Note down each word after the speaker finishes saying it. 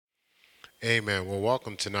Amen. Well,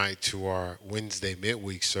 welcome tonight to our Wednesday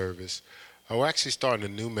midweek service. We're actually starting a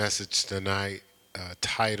new message tonight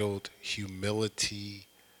titled Humility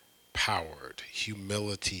Powered.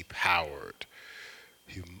 Humility Powered.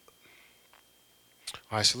 Hum-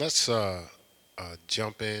 All right, so let's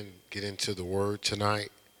jump in, get into the word tonight,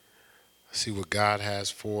 see what God has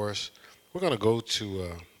for us. We're going to go to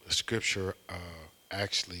a scripture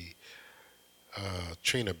actually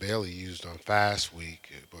Trina Bailey used on Fast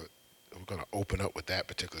Week, but we're going to open up with that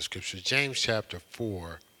particular scripture. James chapter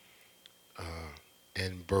 4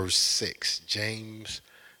 and verse 6. James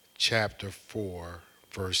chapter 4,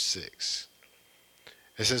 verse 6.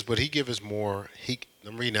 It says, but he giveth more,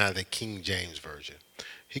 I'm reading out of the King James Version.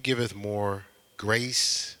 He giveth more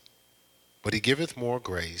grace, but he giveth more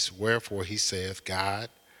grace, wherefore he saith, God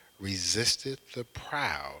resisteth the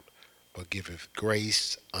proud, but giveth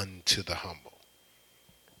grace unto the humble.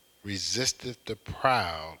 Resisteth the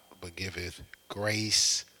proud, but giveth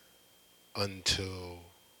grace unto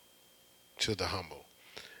the humble.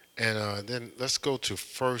 And then let's go to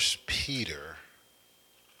First Peter,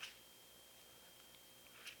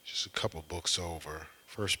 just a couple books over.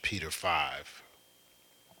 First Peter 5,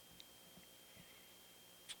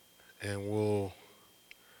 and we'll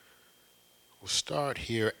start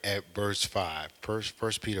here at verse 5.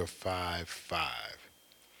 First Peter 5, 5.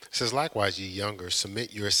 It says, likewise, ye younger,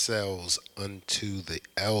 submit yourselves unto the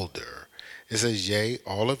elder. It says, yea,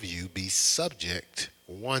 all of you be subject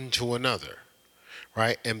one to another,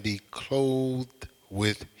 right? And be clothed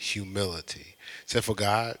with humility. It said, for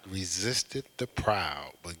God resisteth the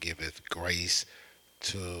proud, but giveth grace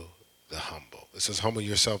to the humble. It says, humble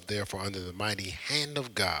yourself therefore under the mighty hand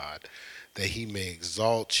of God, that he may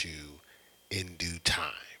exalt you in due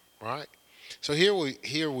time. Right? So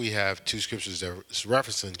here we have two scriptures that is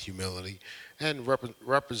referencing humility and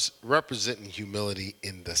representing humility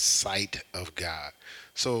in the sight of God.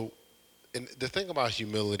 So and the thing about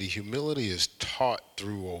humility is taught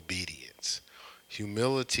through obedience.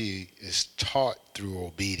 Humility is taught through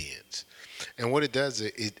obedience. And what it does,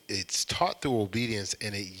 it's taught through obedience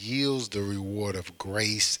and it yields the reward of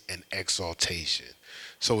grace and exaltation.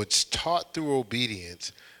 So it's taught through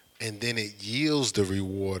obedience and then it yields the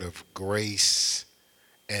reward of grace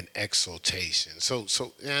and exaltation.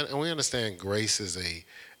 And we understand grace is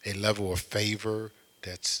a level of favor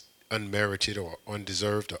that's unmerited or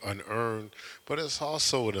undeserved or unearned, but it's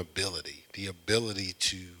also an ability, the ability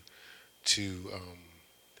to um,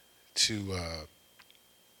 to uh,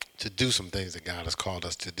 to do some things that God has called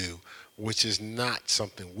us to do, which is not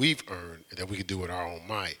something we've earned that we can do with our own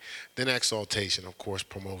might. Then exaltation, of course,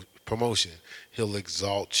 promotion. He'll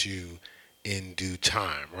exalt you in due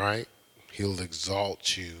time, right? He'll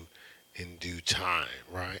exalt you in due time,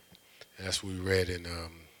 right? As we read in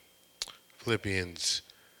Philippians,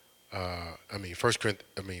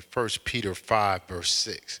 First Peter 5, verse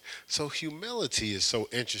 6. So humility is so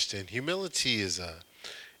interesting. Humility is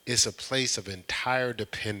a place of entire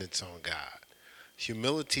dependence on God.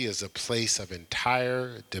 Humility is a place of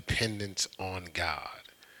entire dependence on God.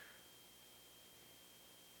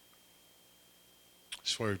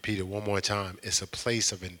 Just want to repeat it one more time. It's a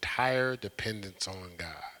place of entire dependence on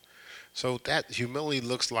God. So that humility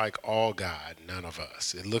looks like all God, none of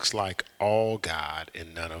us. It looks like all God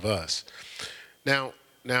and none of us. Now,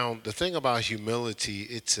 now the thing about humility,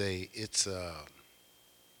 it's a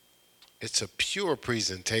pure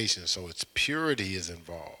presentation, so its purity is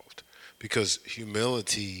involved because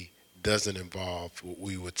humility doesn't involve what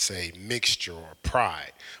we would say mixture or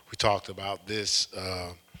pride. We talked about this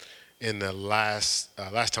in the last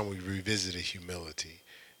time we revisited humility.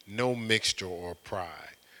 No mixture or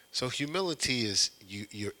pride. So humility is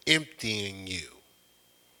you're emptying you.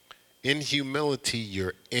 In humility,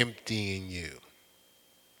 you're emptying you.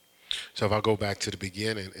 So if I go back to the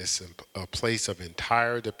beginning, it's a place of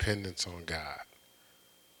entire dependence on God.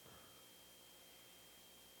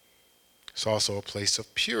 It's also a place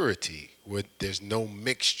of purity where there's no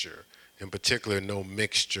mixture, in particular, no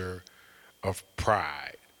mixture of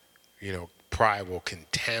pride. You know, pride will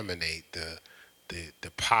contaminate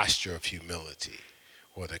the posture of humility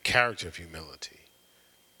or the character of humility.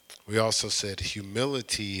 We also said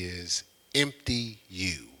humility is empty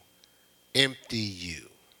you, empty you.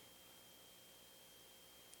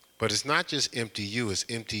 But it's not just empty you, it's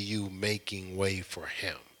empty you making way for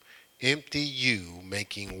him. Empty you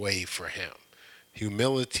making way for him.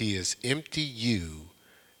 Humility is empty you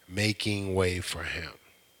making way for him.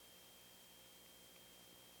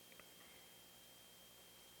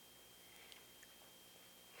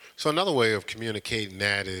 So another way of communicating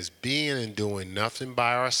that is being and doing nothing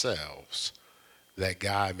by ourselves that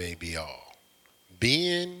God may be all.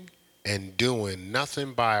 Being and doing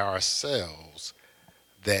nothing by ourselves,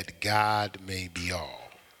 that God may be all.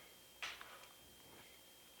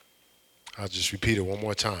 I'll just repeat it one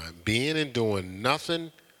more time. Being and doing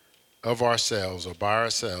nothing of ourselves or by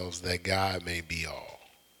ourselves, that God may be all.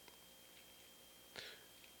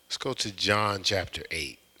 Let's go to John chapter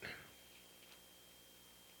 8.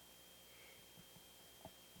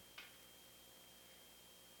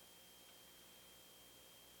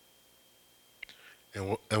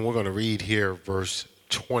 And we're going to read here verse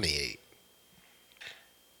 28.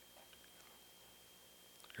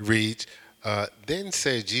 It reads, Then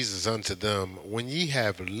said Jesus unto them, When ye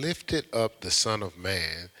have lifted up the Son of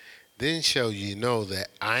Man, then shall ye know that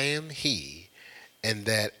I am he, and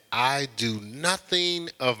that I do nothing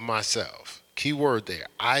of myself. Key word there.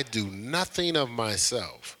 I do nothing of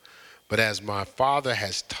myself, but as my Father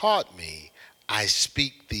has taught me, I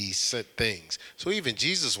speak these things. So even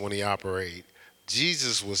Jesus, when he operated,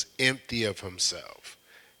 Jesus was empty of himself.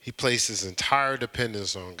 He placed his entire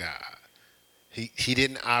dependence on God. He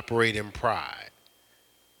didn't operate in pride.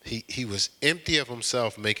 He was empty of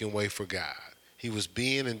himself, making way for God. He was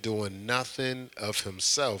being and doing nothing of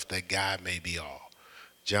himself, that God may be all.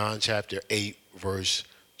 John chapter 8, verse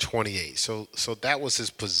 28. So that was his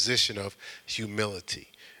position of humility.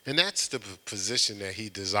 And that's the position that he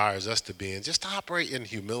desires us to be in, just to operate in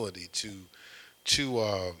humility, to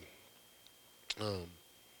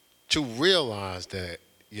realize that,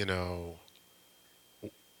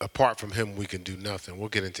 apart from him, we can do nothing. We'll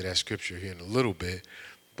get into that scripture here in a little bit.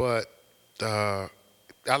 But I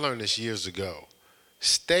learned this years ago.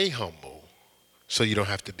 Stay humble so you don't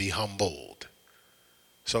have to be humbled.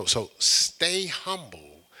 So stay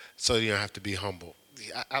humble so you don't have to be humble.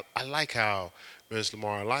 I like how, Ms.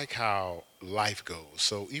 Lamar, I like how life goes.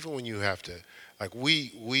 So even when you have to, like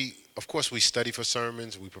we of course we study for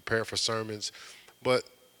sermons, we prepare for sermons, but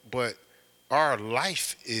our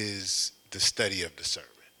life is the study of the sermon.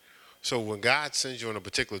 So when God sends you in a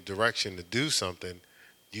particular direction to do something,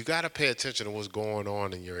 you got to pay attention to what's going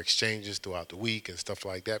on in your exchanges throughout the week and stuff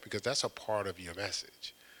like that, because that's a part of your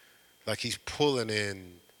message. Like he's pulling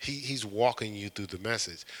in, he's walking you through the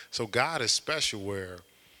message. So God is special where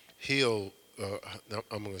he'll,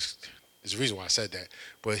 there's a reason why I said that,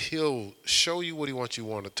 but he'll show you what he wants you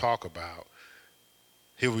want to talk about.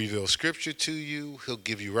 He'll reveal scripture to you. He'll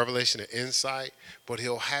give you revelation and insight, but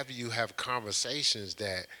he'll have you have conversations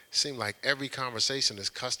that seem like every conversation is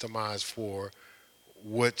customized for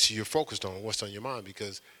what you're focused on, what's on your mind,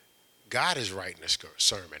 because God is writing a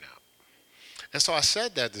sermon out. And so I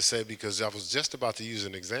said that to say, because I was just about to use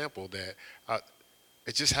an example that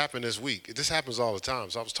it just happened this week. This happens all the time.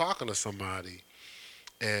 So I was talking to somebody,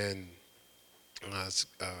 and a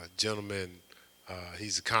gentleman,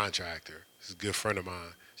 he's a contractor. He's a good friend of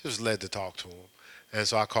mine. Just led to talk to him. And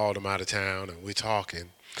so I called him out of town, and we're talking.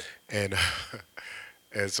 And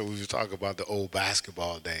and so we were talking about the old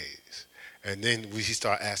basketball days. And then he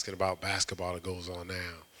started asking about basketball that goes on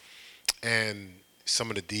now, and some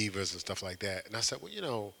of the divas and stuff like that. And I said,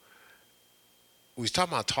 well, we was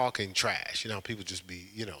talking about talking trash. People just be,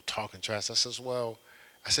 talking trash. I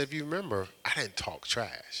said, if you remember, I didn't talk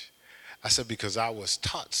trash. I said, because I was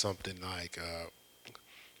taught something like,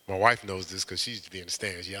 my wife knows this because she used to be in the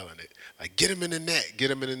stands yelling it, like, get him in the net, get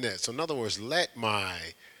him in the net. So in other words,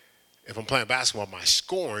 if I'm playing basketball, my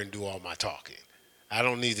scoring do all my talking. I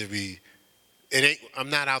don't need to be, I'm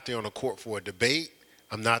not out there on the court for a debate.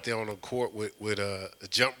 I'm not there on the court with a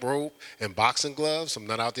jump rope and boxing gloves. I'm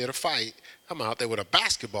not out there to fight. I'm out there with a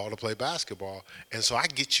basketball to play basketball. And so I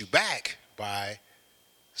get you back by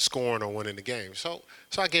scoring or winning the game. So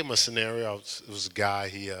I gave him a scenario. It was a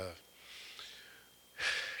guy,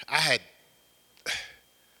 I had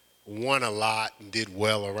won a lot and did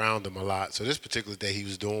well around him a lot. So this particular day he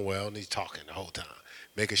was doing well, and he's talking the whole time.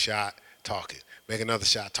 Make a shot, talking. Make another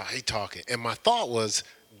shot, he talking. And my thought was,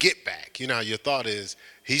 get back. How your thought is,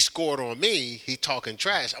 he scored on me, he talking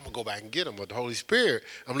trash, I'm going to go back and get him. But the Holy Spirit,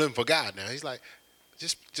 I'm living for God now. He's like,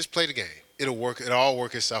 just play the game. It'll work. It'll all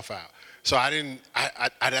work itself out. So I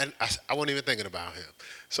wasn't even thinking about him.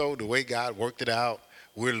 So the way God worked it out,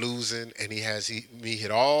 we're losing, and he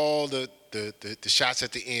hit all the shots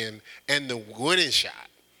at the end and the winning shot.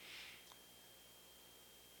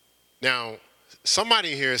 Now,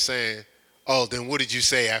 somebody here is saying, oh, then what did you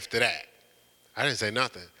say after that? I didn't say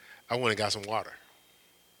nothing. I went and got some water.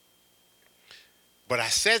 But I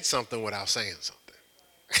said something without saying something.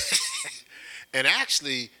 And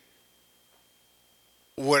actually,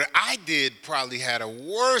 what I did probably had a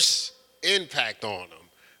worse impact on him,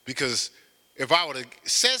 because if I would have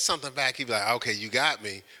said something back, he'd be like, okay, you got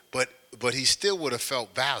me. But he still would have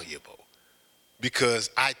felt valuable. because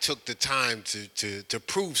I took the time to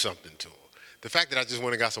prove something to him. The fact that I just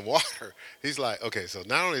went and got some water, he's like, okay, so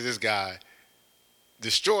not only this guy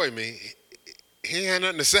destroy me, he had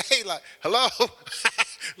nothing to say. Like, hello,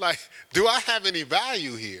 like, do I have any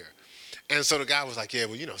value here? And so the guy was like, yeah,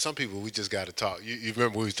 well, some people we just got to talk. You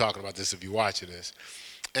remember we was talking about this if you're watching this,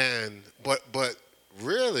 and but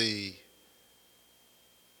really,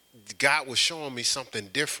 God was showing me something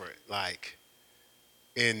different, like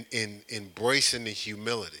in embracing the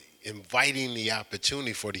humility, inviting the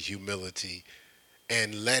opportunity for the humility,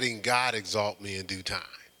 and letting God exalt me in due time.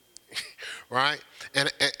 Right? And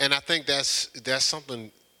I think that's something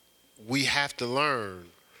we have to learn.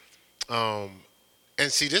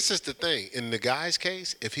 And see, this is the thing. In the guy's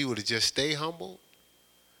case, if he would have just stayed humble,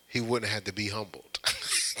 he wouldn't have to be humbled.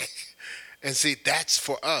 And see, that's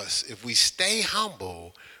for us. If we stay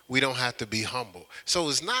humble, we don't have to be humble. So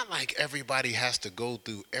it's not like everybody has to go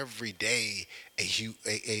through every day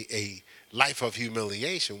a life of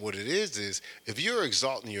humiliation. What it is if you're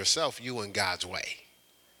exalting yourself, you in God's way.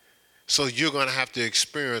 So you're going to have to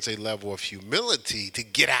experience a level of humility to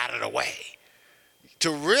get out of the way,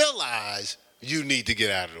 to realize you need to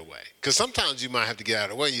get out of the way. Because sometimes you might have to get out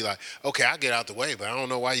of the way. You're like, okay, I'll get out the way, but I don't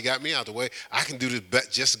know why you got me out the way. I can do this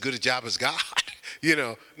just as good a job as God.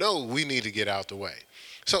 No, we need to get out the way.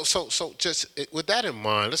 So just with that in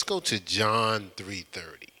mind, let's go to John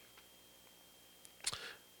 3:30.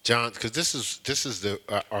 John, because this is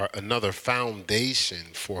another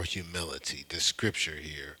foundation for humility. The scripture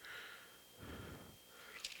here.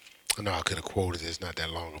 I know I could have quoted it. It's not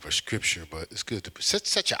that long of a scripture, but it's good to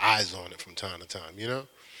set your eyes on it from time to time,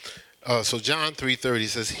 So John 3:30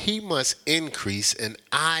 says, he must increase and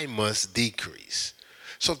I must decrease.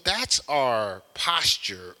 So that's our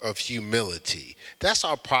posture of humility. That's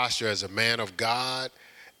our posture as a man of God.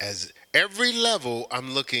 As every level,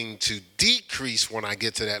 I'm looking to decrease when I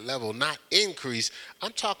get to that level, not increase.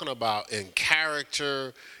 I'm talking about in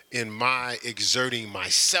character, in my exerting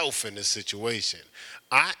myself in the situation.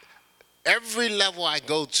 Every level I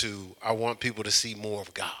go to, I want people to see more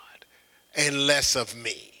of God and less of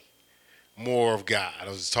me. More of God. I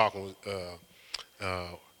was talking with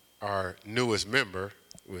our newest member,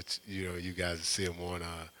 which you guys see him on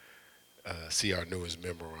see our newest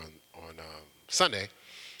member on Sunday,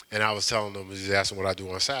 and I was telling him, he's asking what I do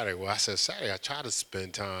on Saturday. Well, I said Saturday I try to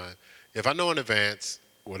spend time. If I know in advance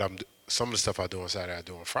some of the stuff I do on Saturday I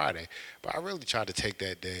do on Friday, but I really try to take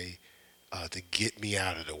that day to get me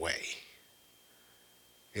out of the way.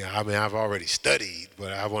 I've already studied,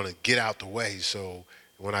 but I want to get out the way. So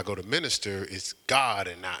when I go to minister, it's God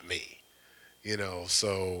and not me.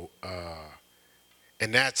 So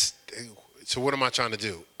what am I trying to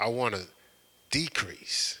do? I want to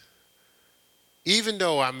decrease. Even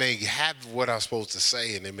though I may have what I'm supposed to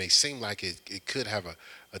say and it may seem like it could have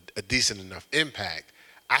a decent enough impact,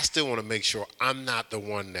 I still want to make sure I'm not the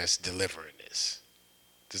one that's delivering this.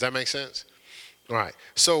 Does that make sense? All right.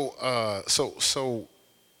 So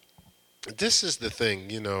this is the thing,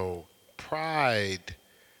 pride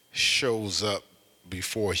shows up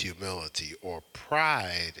before humility, or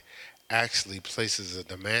pride actually places a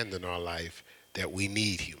demand in our life that we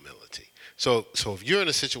need humility. So if you're in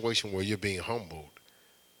a situation where you're being humbled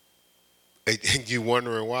and you're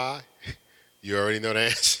wondering why, you already know the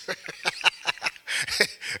answer.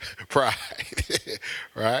 Pride,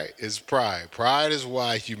 right? It's pride. Pride is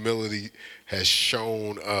why humility has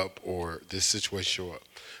shown up, or this situation show up.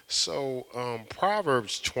 So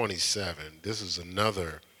Proverbs 27, this is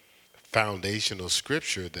another foundational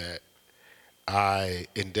scripture that I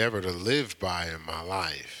endeavor to live by in my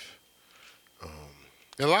life.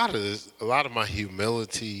 A lot of my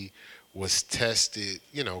humility was tested,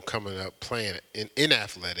 coming up playing in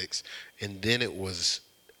athletics, and then it was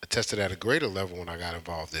tested at a greater level when I got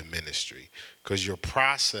involved in ministry, because your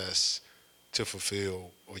process to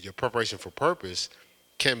fulfill, or your preparation for purpose,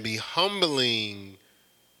 can be humbling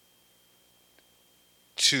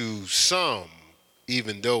to some,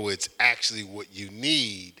 even though it's actually what you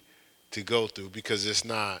need to go through, because it's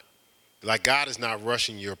not like God is not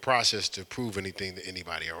rushing your process to prove anything to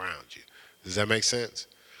anybody around you. Does that make sense?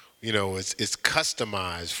 It's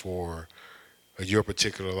customized for your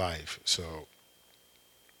particular life. So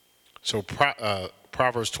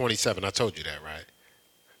Proverbs 27, I told you that, right?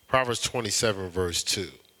 Proverbs 27 verse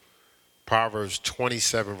 2. Proverbs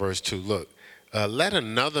 27 verse 2. Look, let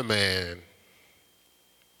another man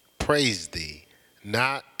praise thee,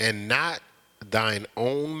 not thine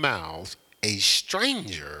own mouth, a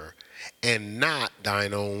stranger, and not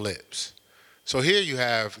thine own lips. So here you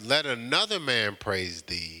have, let another man praise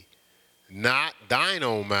thee, not thine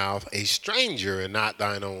own mouth, a stranger, and not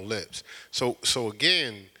thine own lips. So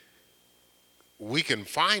again, we can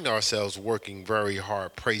find ourselves working very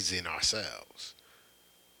hard praising ourselves,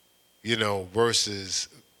 versus,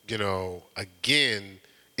 again,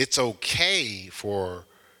 it's okay for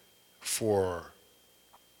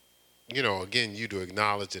again, you to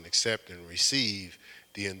acknowledge and accept and receive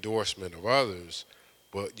the endorsement of others,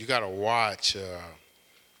 but you got to watch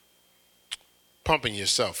pumping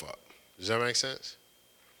yourself up. Does that make sense?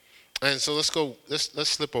 And so let's go. Let's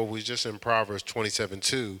slip over. We're just in Proverbs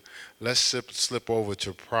 27:2. Let's slip over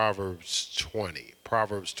to Proverbs 20.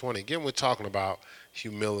 Proverbs 20. Again, we're talking about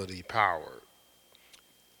humility, power.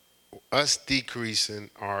 Us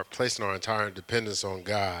decreasing our placing our entire dependence on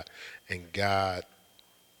God, and God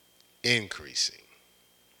increasing.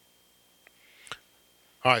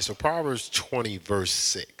 All right. So Proverbs 20 verse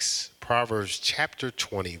 6. Proverbs chapter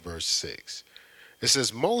 20 verse 6. It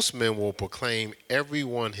says, most men will proclaim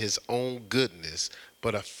everyone his own goodness,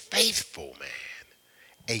 but a faithful man,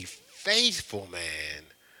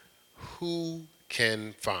 who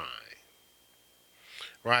can find?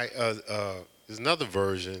 Right? There's another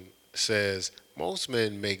version says, most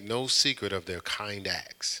men make no secret of their kind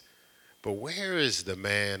acts, but where is the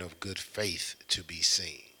man of good faith to be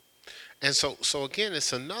seen? And so again,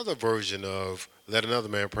 it's another version of let another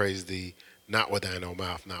man praise thee, not with thine own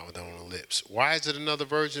mouth, not with thine own lips. Why is it another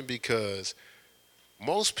version? Because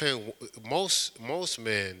most men,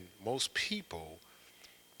 most people,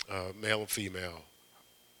 male or female,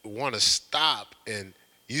 want to stop and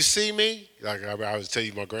you see me. Like I was telling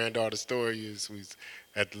you my granddaughter's story. We was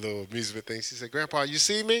at the little amusement thing. She said, "Grandpa, you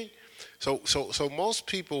see me?" So most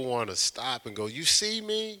people want to stop and go, "You see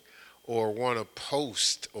me?" Or want to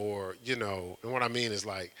post, or and what I mean is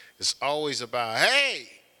like it's always about, hey.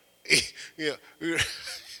 you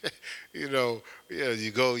know,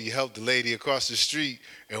 you go, you help the lady across the street,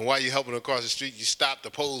 and while you're helping her across the street, you stop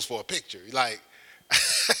to pose for a picture. Like,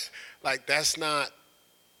 like that's not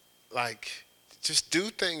like. Just do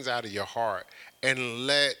things out of your heart and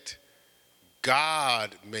let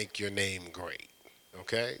God make your name great.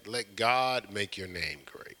 Okay, let God make your name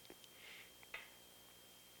great.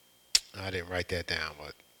 I didn't write that down,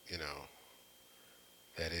 but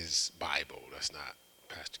that is Bible. That's not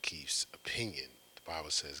Pastor Keith's opinion. The Bible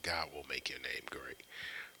says God will make your name great.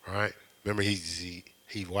 All right. Remember,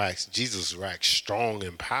 Jesus waxed strong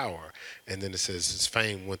in power, and then it says his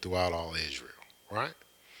fame went throughout all Israel. Right.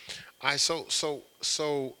 All right. So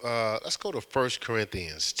let's go to 1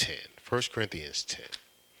 Corinthians 10. 1 Corinthians 10.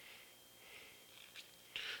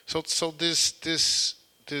 So this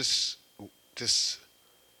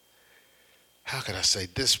how can I say,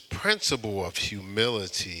 this principle of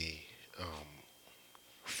humility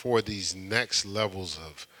for these next levels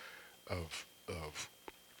of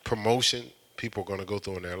promotion people are going to go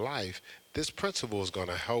through in their life, this principle is going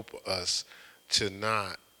to help us to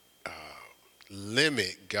not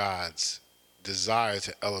limit God's desire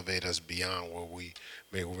to elevate us beyond where we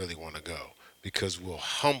may really want to go, because we'll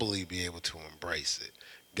humbly be able to embrace it.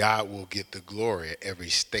 God will get the glory at every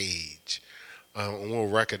stage. And we'll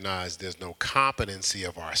recognize there's no competency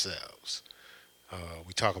of ourselves.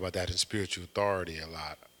 We talk about that in spiritual authority a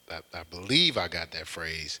lot. I believe I got that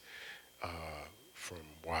phrase from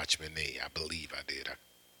Watchman Nee. I believe I did.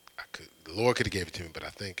 I could. The Lord could have gave it to me, but I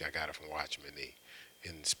think I got it from Watchman Nee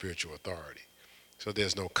in spiritual authority. So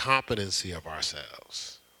there's no competency of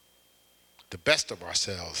ourselves. The best of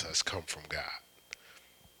ourselves has come from God.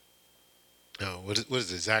 What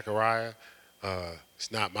is it, Zechariah?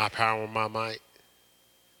 It's not my power or my might.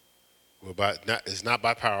 It's not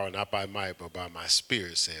by power, not by might, but by my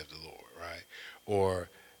spirit, saith the Lord, right?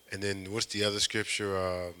 And then what's the other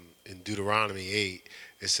scripture in Deuteronomy 8?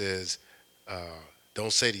 It says,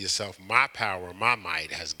 don't say to yourself, my power, my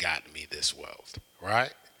might has gotten me this wealth,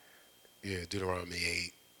 right? Yeah,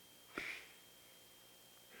 Deuteronomy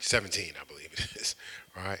 8:17, I believe it is,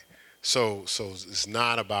 right? So it's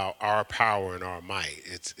not about our power and our might.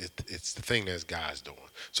 It's the thing that God's doing.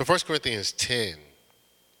 So 1 Corinthians 10,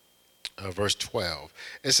 verse 12,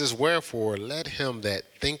 it says, wherefore let him that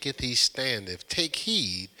thinketh he standeth take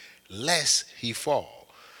heed lest he fall.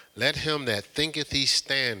 Let him that thinketh he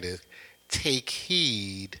standeth take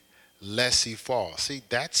heed lest he fall. See,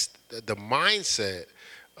 that's the mindset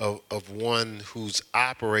of one who's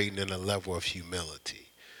operating in a level of humility.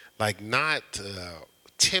 Like not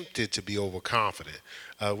tempted to be overconfident.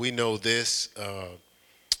 We know this.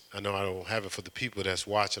 I know I don't have it for the people that's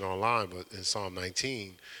watching online, but in Psalm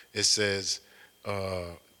 19, it says,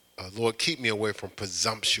 Lord, keep me away from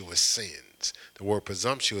presumptuous sins. The word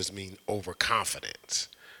presumptuous means overconfidence,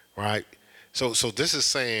 right? So this is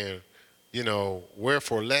saying,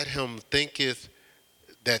 Wherefore let him thinketh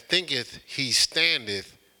he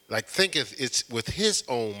standeth, like thinketh it's with his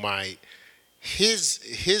own might,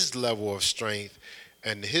 his level of strength,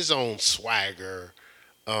 and his own swagger.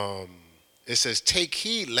 Um, it says, take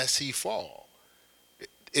heed lest he fall.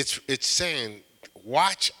 It's saying,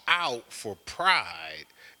 watch out for pride,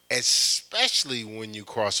 especially when you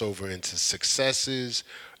cross over into successes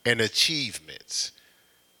and achievements.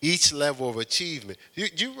 Each level of achievement.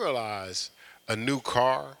 You realize a new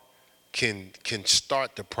car can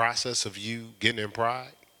start the process of you getting in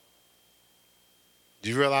pride? Do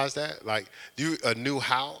you realize that? Like a new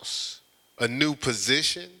house, a new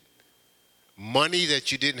position, money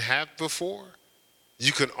that you didn't have before,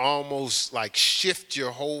 you can almost like shift your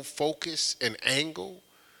whole focus and angle.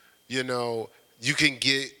 You can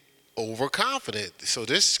get overconfident. So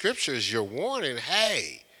this scripture is your warning,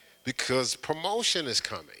 hey, because promotion is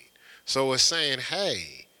coming. So it's saying,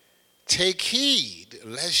 hey, take heed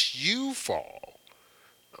lest you fall,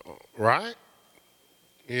 right?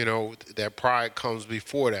 That pride comes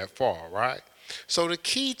before that fall, right? So the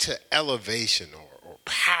key to elevation or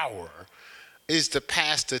power is to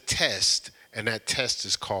pass the test, and that test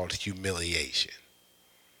is called humiliation.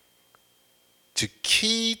 The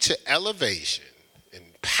key to elevation and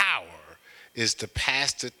power is to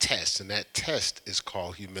pass the test, and that test is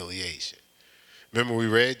called humiliation. Remember we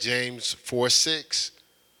read James 4:6,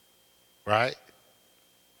 right?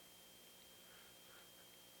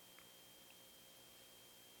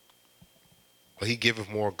 But he giveth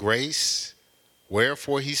more grace.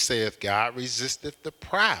 Wherefore he saith, God resisteth the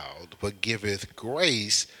proud, but giveth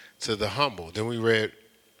grace to the humble. Then we read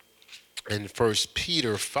in 1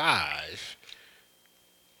 Peter 5,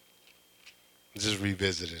 just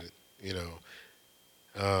revisited it,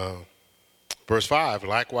 verse 5,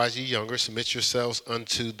 likewise ye younger, submit yourselves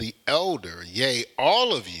unto the elder. Yea,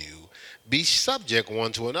 all of you be subject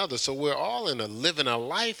one to another. So we're all living a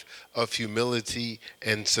life of humility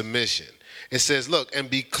and submission. It says, look, and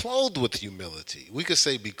be clothed with humility. We could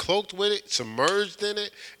say be cloaked with it, submerged in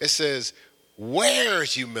it. It says, wear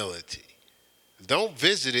humility. Don't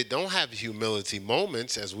visit it. Don't have humility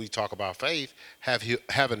moments as we talk about faith.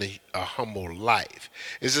 Having a humble life.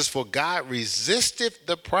 It says, for God resisteth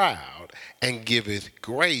the proud and giveth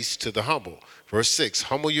grace to the humble. Verse 6,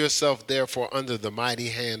 humble yourself therefore under the mighty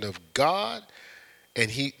hand of God, and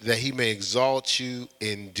that he may exalt you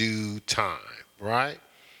in due time. Right?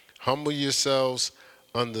 Humble yourselves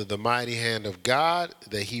under the mighty hand of God,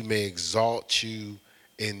 that he may exalt you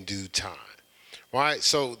in due time. Right?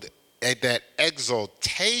 So at that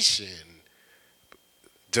exaltation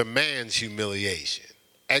demands humiliation.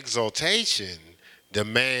 Exaltation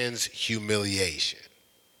demands humiliation.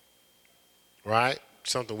 Right?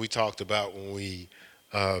 Something we talked about when we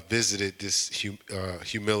visited this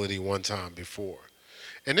humility one time before.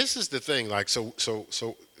 And this is the thing, like, so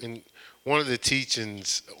in one of the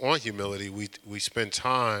teachings on humility, we spend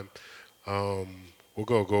time, we'll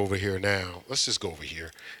go over here now. Let's just go over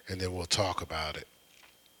here, and then we'll talk about it.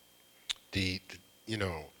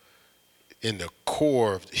 In the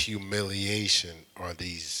core of humiliation are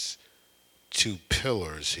these two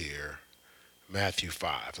pillars here. Matthew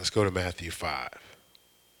 5. Let's go to Matthew 5.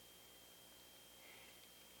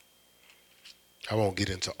 I won't get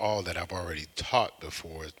into all that I've already taught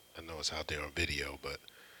before. I know it's out there on video, but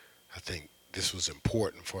I think this was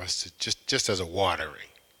important for us to just as a watering.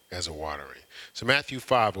 So Matthew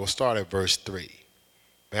 5, we'll start at verse 3.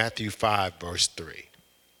 Matthew 5, verse 3.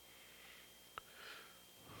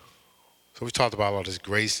 So we talked about all this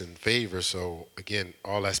grace and favor. So again,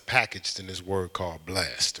 all that's packaged in this word called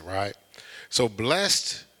blessed, right? So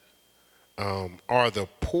blessed are the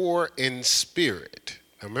poor in spirit.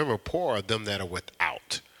 Now remember, poor are them that are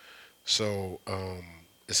without. So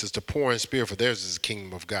it says the poor in spirit, for theirs is the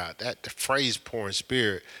kingdom of God. The phrase poor in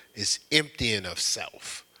spirit is emptying of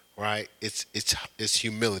self, right? It's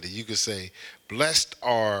humility. You could say, blessed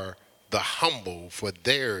are the humble, for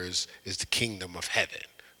theirs is the kingdom of heaven,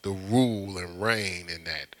 the rule and reign in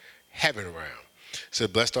that heaven realm. So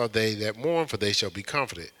blessed are they that mourn, for they shall be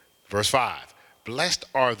comforted. Verse 5, blessed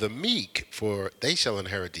are the meek, for they shall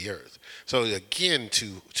inherit the earth. So again,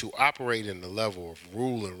 to operate in the level of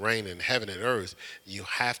rule and reign in heaven and earth, you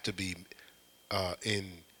have to be in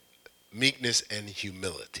meekness and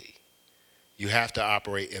humility. You have to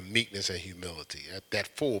operate in meekness and humility, that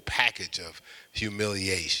full package of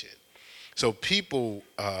humiliation. So people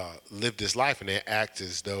live this life and they act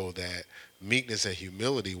as though that meekness and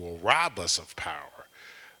humility will rob us of power,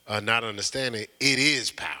 not understanding it is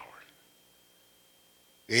power.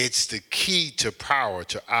 It's the key to power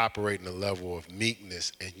to operate in a level of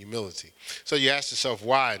meekness and humility. So you ask yourself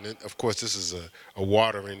why, and then, of course this is a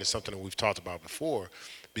watering. It's something that we've talked about before,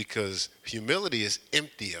 because humility is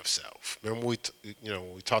empty of self. Remember we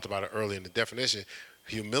talked about it earlier in the definition.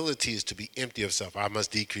 Humility is to be empty of self. I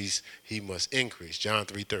must decrease, he must increase. John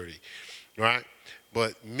 3:30, right?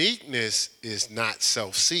 But meekness is not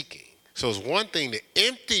self-seeking. So it's one thing to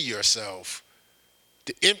empty yourself,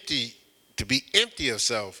 to be empty of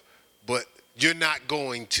self, but you're not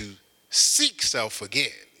going to seek self again,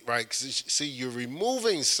 right? 'Cause see, you're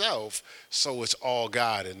removing self, so it's all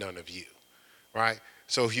God and none of you, right?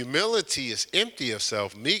 So humility is empty of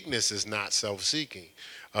self. Meekness is not self-seeking.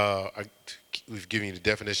 We've given you the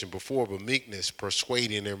definition before, but meekness,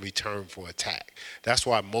 persuading in return for attack. That's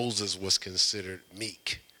why Moses was considered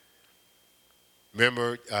meek.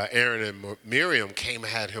 Remember, Aaron and Miriam came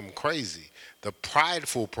and had him crazy. The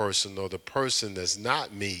prideful person, or the person that's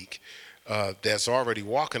not meek, that's already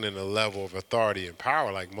walking in a level of authority and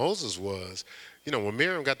power like Moses was, when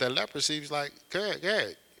Miriam got that leprosy, he was like, go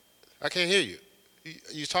ahead, I can't hear you.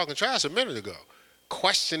 You was talking trash a minute ago,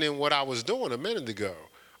 questioning what I was doing a minute ago.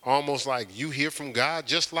 Almost like you hear from God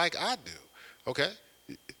just like I do. Okay,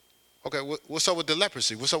 what's up with the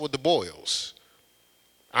leprosy? What's up with the boils?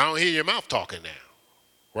 I don't hear your mouth talking now,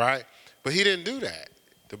 right? But he didn't do that.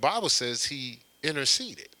 The Bible says he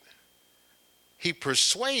interceded. He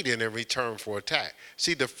persuaded in return for attack.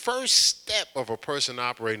 See, the first step of a person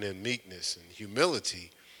operating in meekness and humility,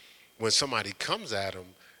 when somebody comes at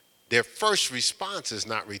them, their first response is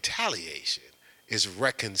not retaliation, it's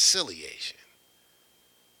reconciliation.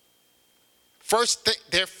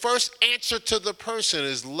 Their first answer to the person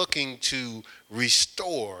is looking to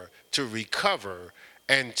restore, to recover,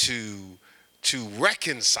 and to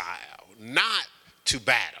reconcile, not to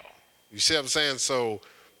battle. You see what I'm saying? So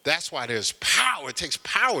that's why there's power. It takes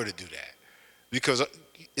power to do that, because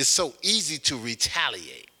it's so easy to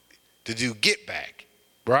retaliate, to do get back,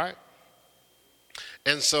 right?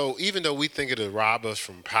 And so even though we think it'll rob us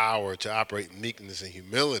from power to operate in meekness and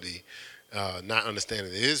humility, not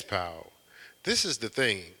understanding it is power, this is the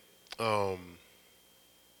thing.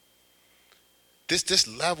 This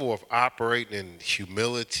level of operating in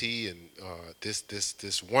humility and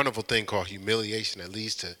this wonderful thing called humiliation that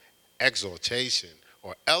leads to exaltation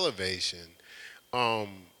or elevation,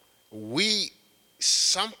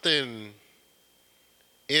 something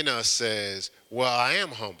in us says, well, I am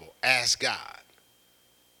humble, ask God.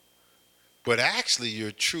 But actually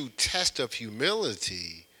your true test of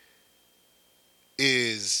humility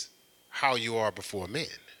is how you are before men.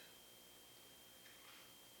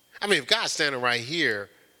 I mean, if God's standing right here,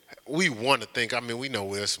 we want to think, we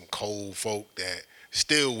know there's some cold folk that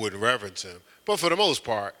still wouldn't reverence him. But for the most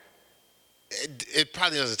part, it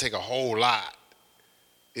probably doesn't take a whole lot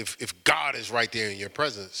if God is right there in your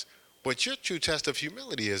presence. But your true test of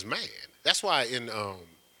humility is man. That's why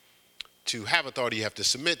to have authority, you have to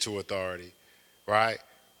submit to authority, right?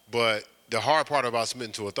 But the hard part about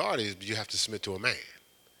submitting to authority is you have to submit to a man.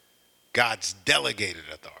 God's delegated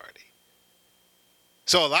authority.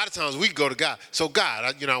 So a lot of times we go to God. So God,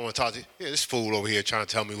 I want to talk to you. Yeah, this fool over here trying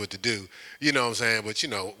to tell me what to do. You know what I'm saying?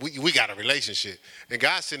 But, we got a relationship. And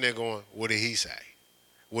God's sitting there going, what did he say?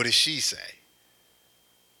 What did she say?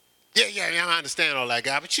 Yeah, I understand all that,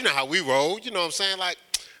 God. But you know how we roll. You know what I'm saying? Like,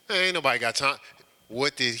 ain't nobody got time.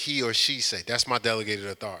 What did he or she say? That's my delegated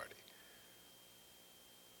authority.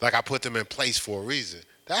 Like I put them in place for a reason.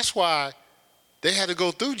 That's why they had to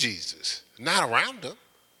go through Jesus, not around him.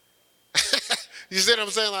 You see what I'm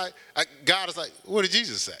saying? Like God is like, what did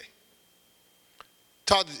Jesus say?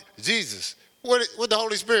 Talk to Jesus. What the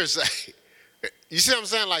Holy Spirit say? You see what I'm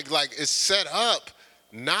saying? Like it's set up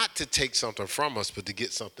not to take something from us, but to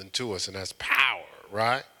get something to us, and that's power,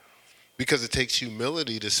 right? Because it takes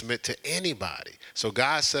humility to submit to anybody. So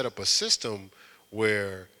God set up a system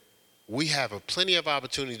where we have plenty of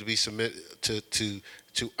opportunity to be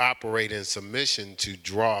to operate in submission, to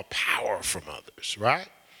draw power from others, right?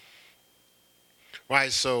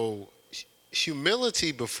 Right, so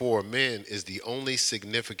humility before men is the only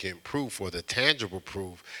significant proof, or the tangible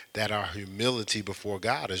proof, that our humility before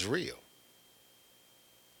God is real.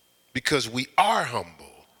 Because we are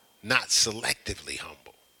humble, not selectively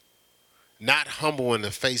humble. Not humble in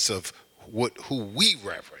the face of who we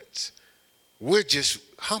reverence. We're just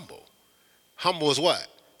humble. Humble is what?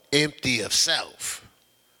 Empty of self.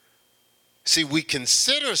 See, we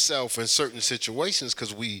consider self in certain situations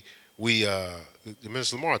because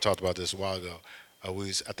Minister Lamar talked about this a while ago. I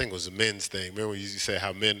think it was a men's thing. Remember when you said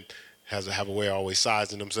how men have a way of always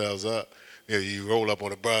sizing themselves up? You roll up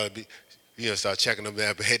on a brother, start checking them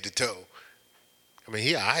down from head to toe. I mean,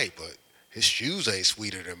 he all right, but his shoes ain't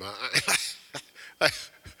sweeter than mine.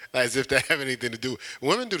 As if that have anything to do.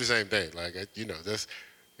 Women do the same thing. Like, that's,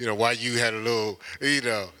 why you had a little,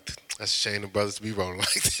 that's a shame the brothers be rolling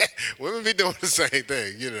like that. Women be doing the same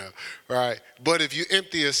thing, right? But if you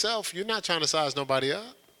empty yourself, you're not trying to size nobody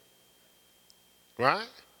up, right?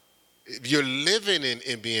 You're living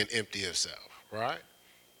in being empty of self, right?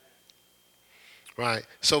 Right.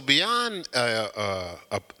 So beyond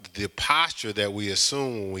the posture that we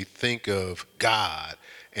assume when we think of God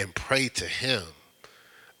and pray to Him,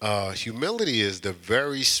 humility is the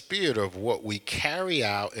very spirit of what we carry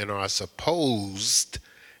out in our supposed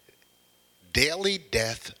daily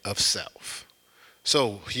death of self.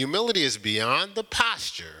 So humility is beyond the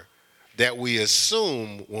posture that we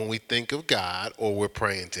assume when we think of God or we're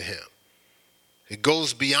praying to Him. It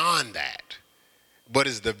goes beyond that. But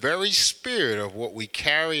it's the very spirit of what we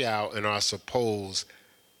carry out in our supposed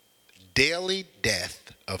daily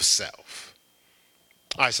death of self.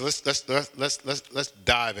 All right, so let's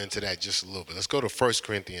dive into that just a little bit. Let's go to 1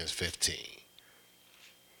 Corinthians 15.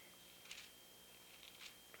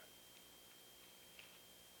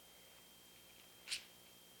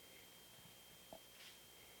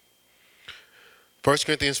 First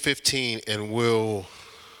Corinthians 15, and we'll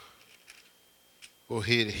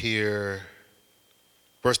hit here.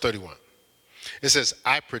 Verse 31. It says,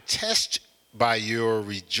 I protest by your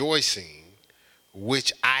rejoicing,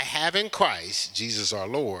 which I have in Christ, Jesus our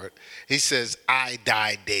Lord. He says, I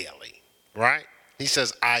die daily, right? He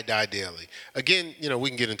says, I die daily. Again, we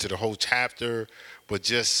can get into the whole chapter, but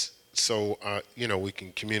just so, we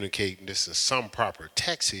can communicate this in some proper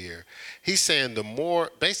text here. He's saying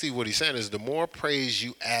basically what he's saying is the more praise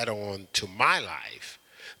you add on to my life,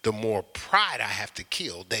 the more pride I have to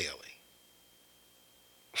kill daily.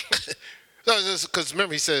 Because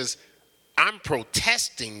remember, he says, I'm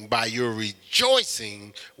protesting by your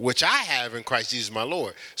rejoicing, which I have in Christ Jesus my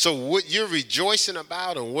Lord. So what you're rejoicing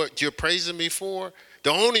about and what you're praising me for,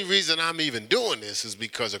 the only reason I'm even doing this is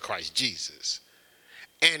because of Christ Jesus.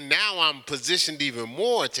 And now I'm positioned even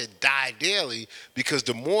more to die daily, because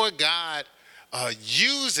the more God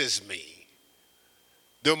uses me,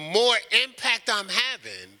 the more impact I'm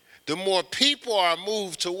having, the more people are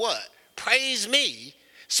moved to what? Praise me.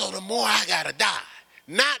 So the more I got to die,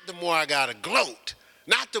 not the more I got to gloat,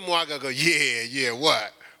 not the more I got to go, yeah,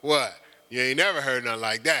 what? You ain't never heard nothing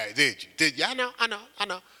like that, did you? I know.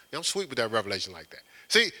 I'm sweet with that revelation like that.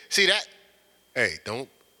 See that? Hey, don't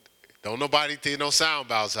nobody take no sound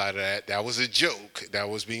bites out of that. That was a joke. That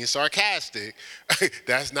was being sarcastic.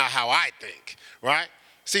 That's not how I think, right?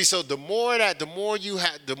 See, so the more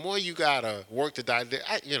you gotta work to die.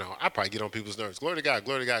 I probably get on people's nerves. Glory to God,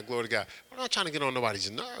 glory to God, glory to God. I'm not trying to get on nobody's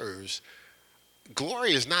nerves.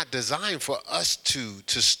 Glory is not designed for us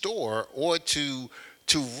to store or to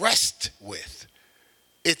rest with.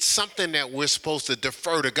 It's something that we're supposed to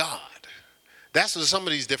defer to God. That's what some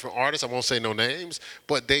of these different artists, I won't say no names,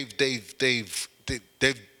 but their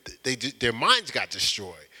minds got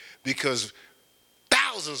destroyed because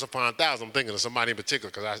thousands upon thousands, I'm thinking of somebody in particular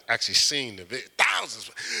because I actually seen the video,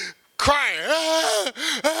 thousands crying,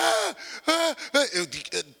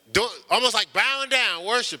 almost like bowing down,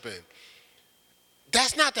 worshiping.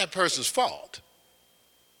 That's not that person's fault.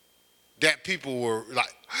 That people were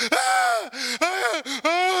like, did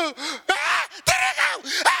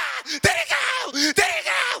it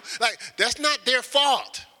go? Like, that's not their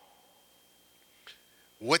fault.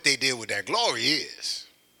 What they did with that glory is.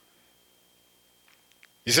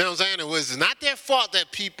 You see what I'm saying? It was not their fault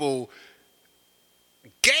that people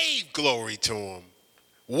gave glory to them.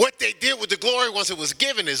 What they did with the glory once it was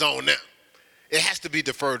given is on them. It has to be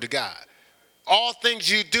deferred to God. All things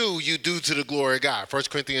you do to the glory of God. 1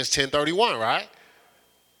 Corinthians 10:31, right?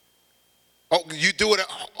 Oh, you do it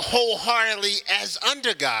wholeheartedly as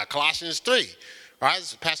under God. Colossians 3, right?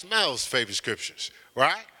 It's Pastor Mel's favorite scriptures,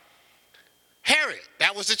 right? Herod,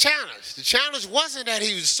 that was the challenge. The challenge wasn't that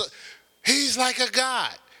he's like a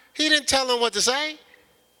God. He didn't tell him what to say.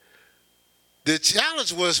 The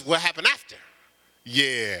challenge was what happened after.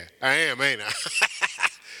 Yeah, I am, ain't I?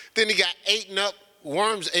 Then he got eaten up.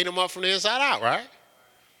 Worms ate him up from the inside out, right?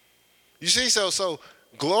 You see, so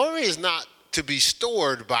glory is not to be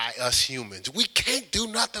stored by us humans. We can't do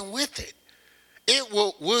nothing with it.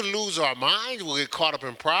 We'll lose our minds. We'll get caught up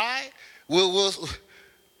in pride. We'll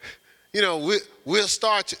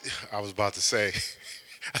start to. I was about to say,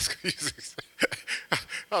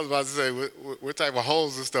 what type of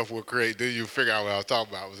homes and stuff we'll create. Then you figure out what I was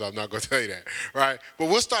talking about. So I'm not going to tell you that, right? But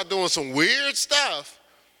we'll start doing some weird stuff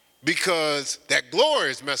because that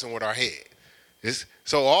glory is messing with our head.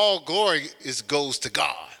 So all glory goes to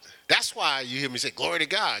God. That's why you hear me say glory to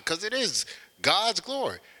God, because it is God's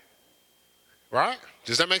glory. Right?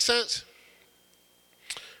 Does that make sense?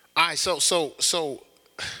 All right, so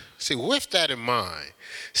see, with that in mind,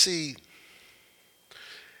 see,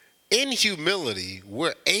 in humility,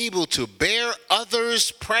 we're able to bear others'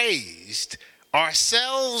 praise,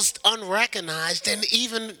 ourselves unrecognized and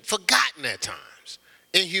even forgotten at times.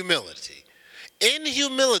 In humility. In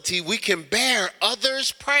humility, we can bear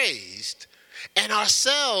others' praise and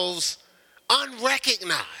ourselves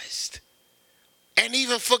unrecognized and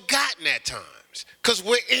even forgotten at times, because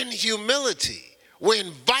we're in humility. We're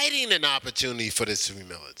inviting an opportunity for this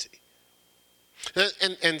humility.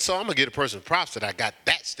 And so I'm going to give a person props that I got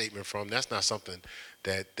that statement from. That's not something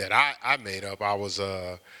that I made up. I was,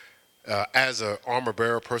 as an armor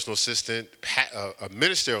bearer, personal assistant, a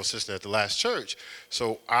ministerial assistant at the last church.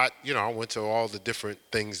 So I went to all the different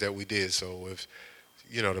things that we did. So if,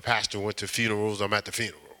 the pastor went to funerals, I'm at the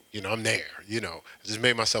funeral. I'm there. I just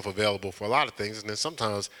made myself available for a lot of things. And then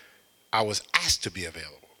sometimes I was asked to be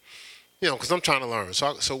available, because I'm trying to learn.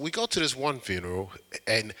 So we go to this one funeral,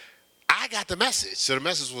 and I got the message. So the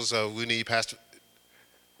message was, we need the pastor.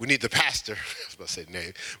 I was about to say the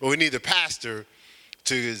name, but we need the pastor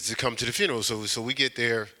to come to the funeral. So we get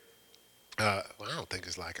there. I don't think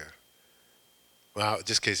it's like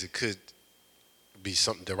just in case it could be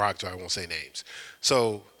something derogatory, I won't say names.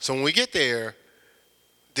 So when we get there,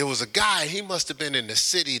 there was a guy, he must have been in the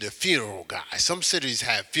city, the funeral guy. Some cities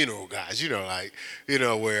have funeral guys,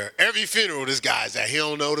 where every funeral this guy's at. He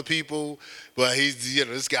don't know the people, but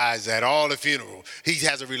this guy's at all the funerals. He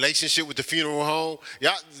has a relationship with the funeral home.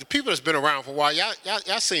 Y'all, the people that's been around for a while, y'all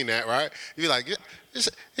seen that, right? You're like,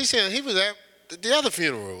 he's saying he was at the other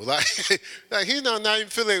funeral. Like he's not even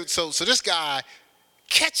feeling. So this guy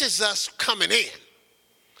catches us coming in.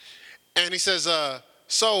 And he says,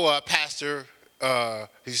 Pastor,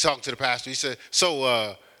 he's talking to the pastor. He said,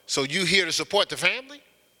 so you here to support the family?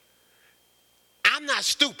 I'm not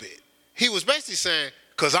stupid. He was basically saying,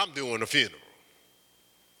 because I'm doing the funeral.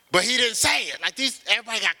 But he didn't say it. Like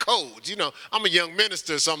everybody got codes. I'm a young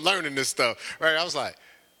minister, so I'm learning this stuff. Right? I was like,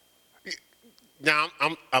 now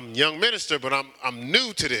I'm young minister, but I'm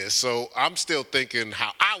new to this. So I'm still thinking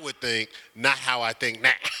how I would think, not how I think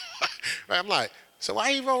now. Right? I'm like, so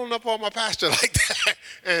why are you rolling up on my pastor like that?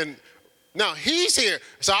 And no, he's here.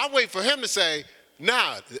 So I wait for him to say,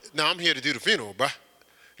 nah, I'm here to do the funeral, bro.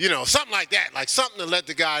 Something like that. Like something to let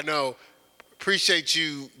the guy know, appreciate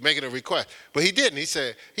you making a request. But he didn't. He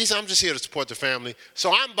said, I'm just here to support the family.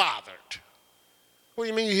 So I'm bothered. What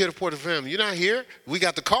do you mean you're here to support the family? You're not here. We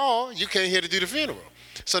got the call. You came here to do the funeral.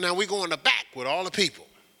 So now we go in the back with all the people,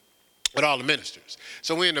 with all the ministers.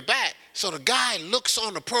 So we're in the back. So the guy looks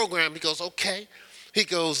on the program. He goes, okay. He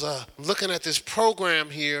goes, looking at this program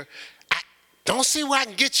here, I don't see where I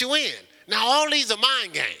can get you in. Now, all these are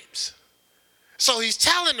mind games. So he's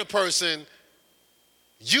telling the person,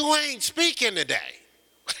 you ain't speaking today.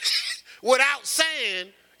 Without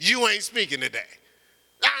saying, you ain't speaking today.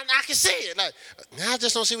 I can see it. Like, I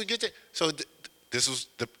just don't see we get there. So this was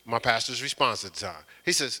my pastor's response at the time.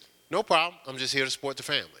 He says, no problem. I'm just here to support the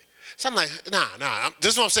family. So I'm like, nah.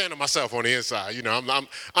 This is what I'm saying to myself on the inside.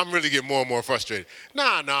 I'm really getting more and more frustrated.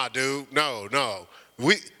 Nah, dude. No.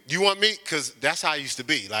 You want me? Because that's how I used to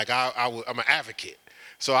be. Like, I'm an advocate.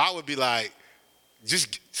 So I would be like,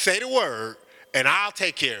 just say the word, and I'll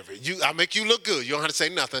take care of it. I'll make you look good. You don't have to say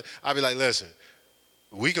nothing. I'll be like, listen,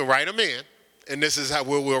 we can write them in, and this is how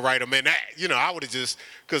we'll write them in at. I would have just,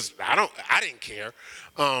 because I didn't care.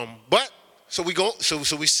 But so we go, so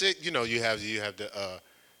we sit. You have the.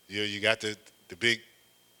 You got the big,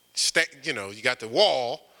 you got the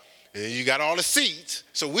wall, and you got all the seats.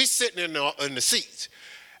 So we sitting in the seats.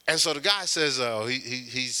 And so the guy says,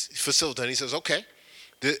 he's facilitating. He says, okay,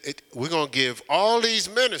 we're going to give all these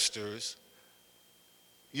ministers,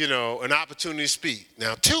 an opportunity to speak.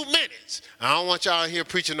 Now, 2 minutes. I don't want y'all here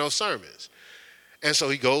preaching no sermons. And so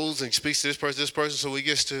he goes and speaks to this person. So he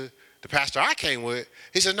gets to the pastor I came with.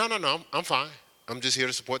 He said, no, I'm fine. I'm just here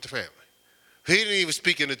to support the family. He didn't even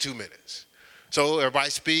speak in the 2 minutes. So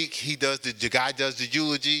everybody speak. The guy does the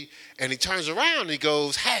eulogy, and he turns around and he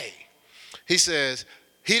goes, hey. He says,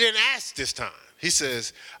 he didn't ask this time. He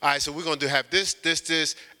says, all right, so we're going to have this,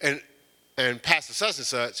 and Pastor such and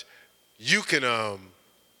such, you could do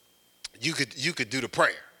the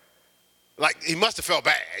prayer. Like, he must have felt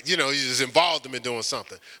bad. He just involved him in doing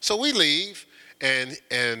something. So we leave. And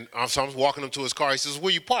so I'm walking him to his car. He says,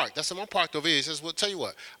 where you parked? I said, I'm parked over here. He says, well, tell you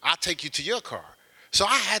what, I'll take you to your car. So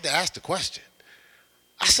I had to ask the question.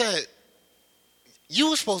 I said, you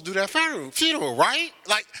were supposed to do that funeral, right?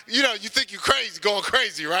 Like, you know, you think you're crazy, going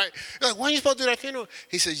crazy, right? You're like, why are you supposed to do that funeral?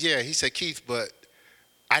 He said, yeah. He said, Keith, but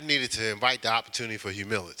I needed to invite the opportunity for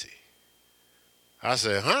humility. I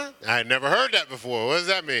said, huh? I had never heard that before. What does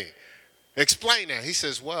that mean? Explain that. He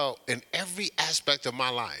says, well, in every aspect of my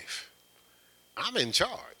life, I'm in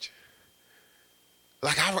charge.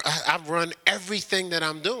 Like, I run everything that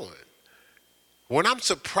I'm doing. When I'm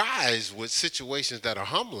surprised with situations that are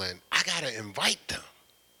humbling, I got to invite them.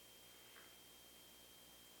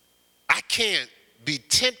 I can't be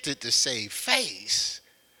tempted to save face.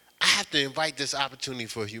 I have to invite this opportunity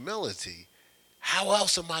for humility. How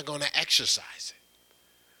else am I going to exercise it?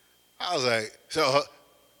 I was like, so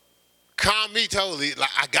calm me totally, like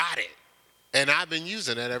I got it. And I've been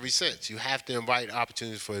using that ever since. You have to invite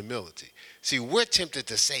opportunities for humility. See, we're tempted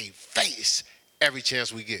to save face every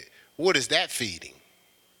chance we get. What is that feeding?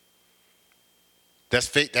 That's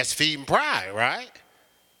feeding pride, right?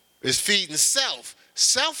 It's feeding self.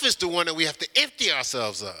 Self is the one that we have to empty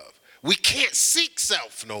ourselves of. We can't seek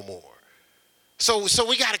self no more. So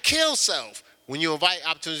we got to kill self. When you invite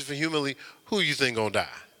opportunities for humility, who you think gonna die?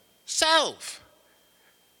 Self.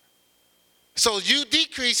 So you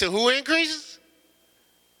decrease and who increases?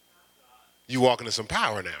 You walk into some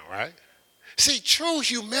power now, right? See, true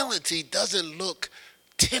humility doesn't look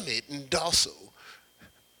timid and docile.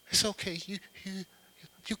 It's okay.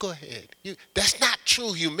 You go ahead. That's not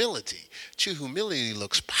true humility. True humility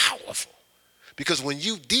looks powerful. Because when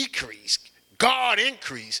you decrease, God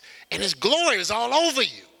increase, and his glory is all over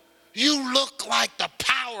you. You look like the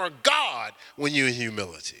power of God when you're in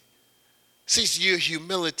humility. See, so you're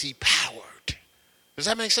humility powered. Does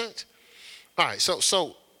that make sense? All right, so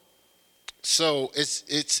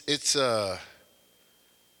it's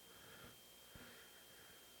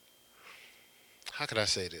how could I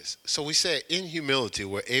say this? So we said in humility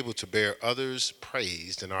we're able to bear others'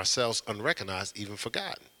 praise and ourselves unrecognized, even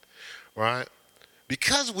forgotten, right?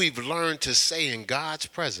 Because we've learned to say in God's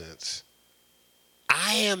presence,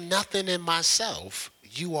 I am nothing in myself,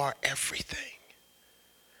 you are everything.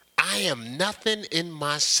 I am nothing in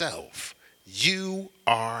myself, you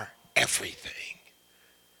are everything.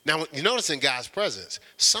 Now, you notice in God's presence,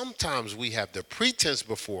 sometimes we have the pretense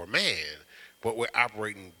before man, but we're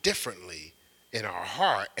operating differently in our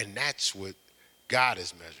heart, and that's what God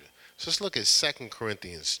is measuring. So let's look at 2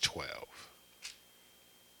 Corinthians 12.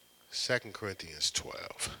 2 Corinthians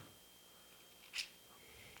 12.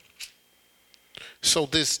 So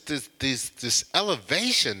this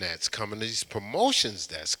elevation that's coming, these promotions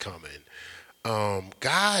that's coming,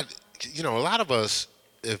 God, you know, a lot of us,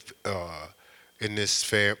 if in this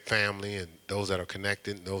family and those that are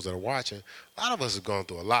connected, and those that are watching, a lot of us have gone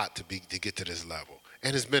through a lot to get to this level,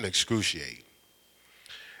 and it's been excruciating.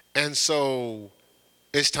 And so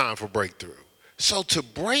it's time for breakthrough. So to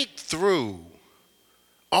break through,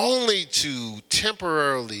 only to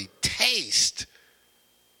temporarily taste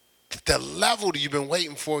the level that you've been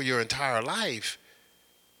waiting for your entire life,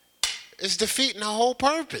 is defeating the whole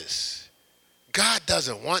purpose. God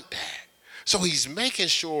doesn't want that. So he's making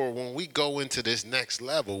sure when we go into this next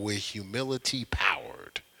level, we're humility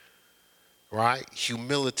powered, right?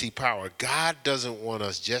 Humility powered. God doesn't want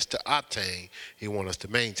us just to obtain. He wants us to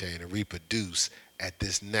maintain and reproduce at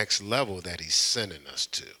this next level that he's sending us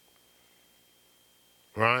to,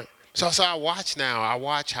 right? So I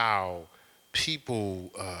watch how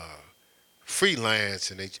people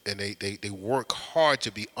freelance and they work hard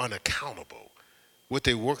to be unaccountable. What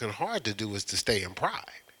they're working hard to do is to stay in pride.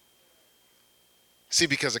 See,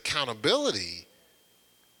 because accountability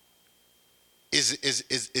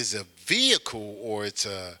is a vehicle, or it's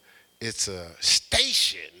a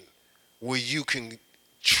station where you can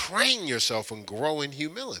train yourself and grow in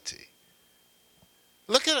humility.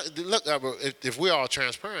 Look, if we're all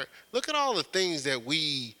transparent, look at all the things that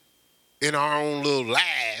we, in our own little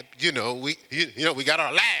lab, we got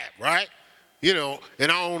our lab, right? In our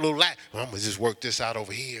own little lab. Well, I'm going to just work this out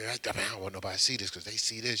over here. I don't want nobody to see this because they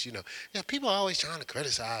see this, Yeah, people are always trying to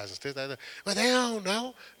criticize and stuff like that. But they don't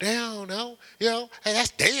know. Hey,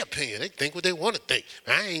 that's their opinion. They think what they want to think.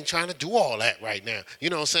 I ain't trying to do all that right now.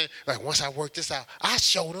 You know what I'm saying? Like, once I work this out, I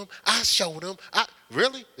showed them.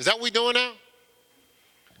 Really? Is that what we doing now?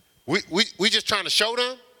 We just trying to show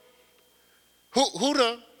them? Who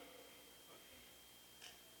them?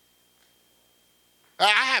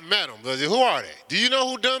 I have met them, but who are they? Do you know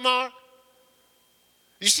who them are?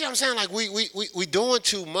 You see what I'm saying? Like we doing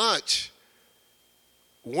too much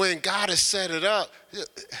when God has set it up.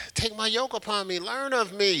 Take my yoke upon me, learn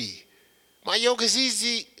of me. My yoke is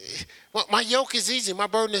easy. My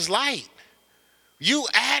burden is light. You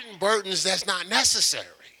adding burdens that's not necessary.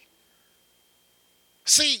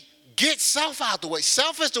 See, get self out the way.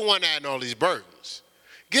 Self is the one adding all these burdens.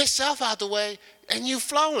 Get self out the way and you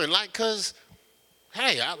flowing. Like, because,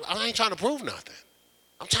 hey, I ain't trying to prove nothing.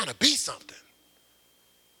 I'm trying to be something.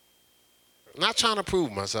 I'm not trying to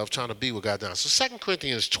prove myself, trying to be what God does. So 2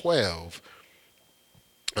 Corinthians 12,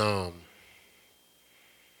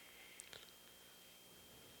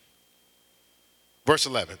 verse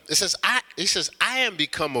 11. It says, I am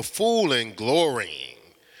become a fool in glorying.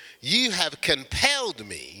 You have compelled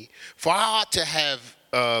me, for I ought to have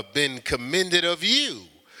been commended of you.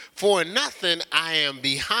 For nothing I am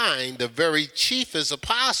behind the very chiefest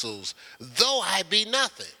apostles, though I be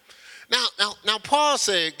nothing. Now, Paul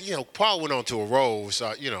said, Paul went on to a roll.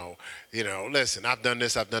 So, listen, I've done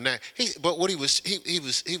this, I've done that. But what he was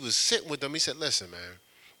sitting with them. He said, listen, man,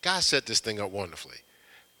 God set this thing up wonderfully.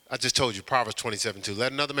 I just told you, Proverbs 27:2.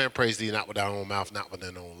 Let another man praise thee, not with their own mouth, not with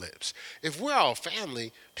their own lips. If we're all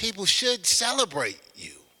family, people should celebrate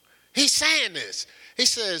you. He's saying this. He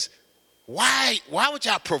says, why would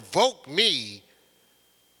y'all provoke me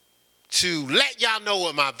to let y'all know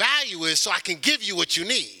what my value is so I can give you what you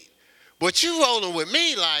need? But you rolling with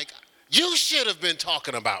me like you should have been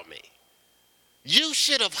talking about me. You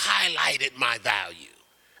should have highlighted my value.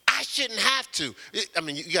 I shouldn't have to.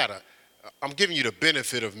 I'm giving you the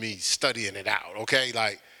benefit of me studying it out, okay?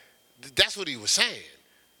 Like, that's what he was saying.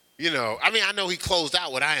 I know he closed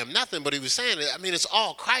out with I am nothing, but he was saying, it's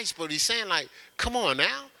all Christ, but he's saying, like, come on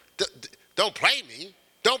now. Don't play me.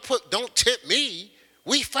 Don't tip me.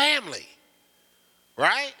 We family,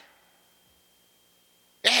 right?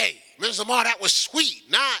 Hey, Mr. Lamar, that was sweet.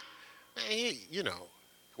 Not, man,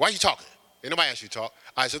 why are you talking? Ain't nobody asked you to talk.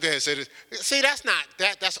 All right, so go ahead and say this. See,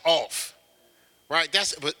 that's off, right?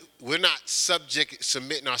 But we're not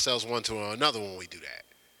submitting ourselves one to another when we do that,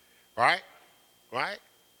 right? Right?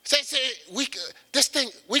 Say we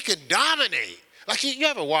could dominate. Like you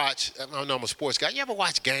ever watch? I know I'm a sports guy. You ever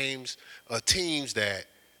watch games of teams that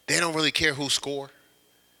they don't really care who score?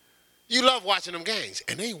 You love watching them games,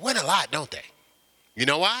 and they win a lot, don't they? You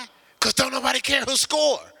know why? Because don't nobody care who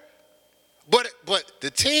score. But the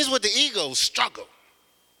teams with the egos struggle.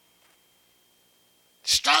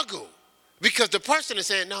 Because the person is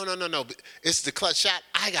saying, no, it's the clutch shot.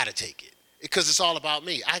 I got to take it because it's all about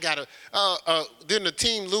me. I got to. Didn't the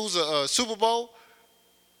team lose a Super Bowl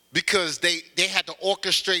because they had to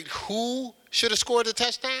orchestrate who should have scored the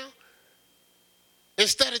touchdown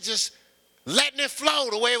instead of just letting it flow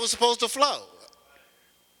the way it was supposed to flow,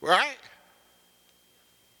 right?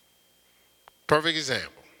 Perfect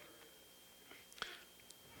example.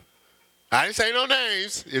 I didn't say no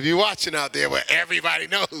names. If you're watching out there where everybody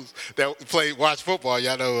knows that watch football,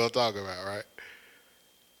 y'all know what I'm talking about, right?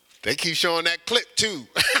 They keep showing that clip too.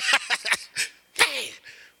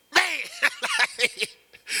 Man.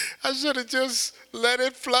 I should have just let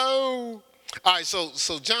it flow. All right,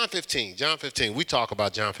 so John 15. We talk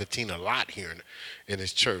about John 15 a lot here in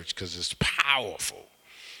this church because it's powerful.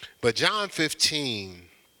 But John 15,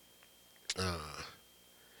 now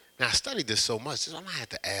I studied this so much, so I'm going to have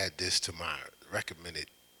to add this to my recommended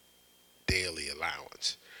daily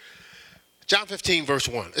allowance. John 15, verse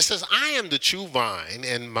 1. It says, I am the true vine,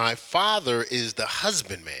 and my Father is the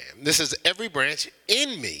husbandman. This is every branch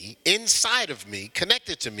in me, inside of me,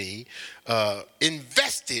 connected to me,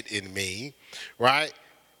 invested in me, right?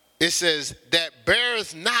 It says, that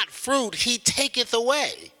beareth not fruit, he taketh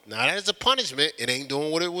away. Now, that is a punishment. It ain't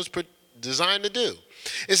doing what it was designed to do.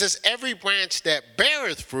 It says, every branch that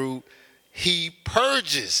beareth fruit, he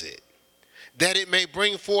purges it, that it may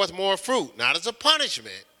bring forth more fruit. Not as a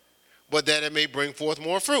punishment, but that it may bring forth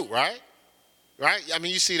more fruit, right? Right?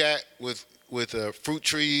 You see that with fruit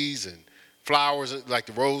trees and flowers, like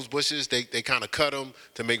the rose bushes. They kind of cut them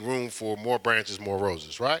to make room for more branches, more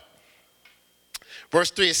roses, right?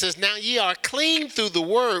 Verse 3, it says, now ye are clean through the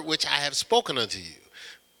word which I have spoken unto you.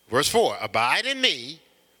 Verse 4, abide in me,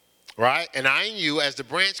 right? And I in you, as the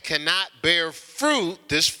branch cannot bear fruit,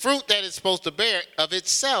 this fruit that it's supposed to bear of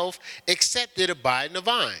itself, except it abide in the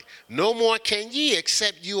vine. No more can ye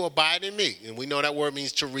except you abide in me. And we know that word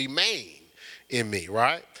means to remain in me,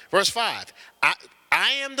 right? Verse 5,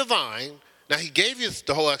 I am the vine. Now he gave you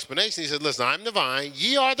the whole explanation. He said, listen, I am the vine,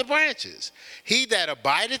 ye are the branches. He that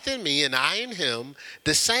abideth in me and I in him,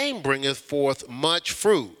 the same bringeth forth much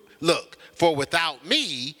fruit. Look, for without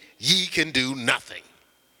me, ye can do nothing.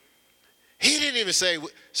 He didn't even say,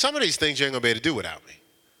 some of these things you ain't going to be able to do without me.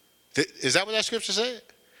 Is that what that scripture said?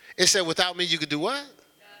 It said, without me, you could do what? Nothing.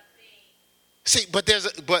 See,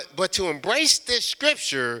 but to embrace this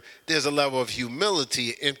scripture, there's a level of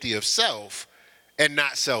humility, empty of self, and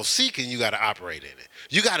not self-seeking. You got to operate in it.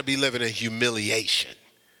 You got to be living in humiliation.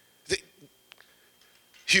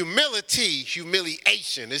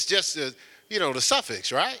 humiliation. It's just the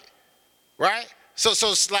suffix, right? Right? So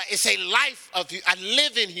it's like it's a life of I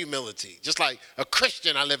live in humility. Just like a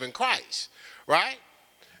Christian, I live in Christ. Right?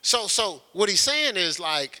 So what he's saying is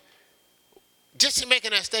like, just in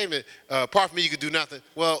making that statement, apart from me, you could do nothing.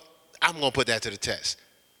 Well, I'm going to put that to the test.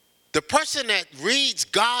 The person that reads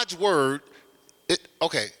God's word,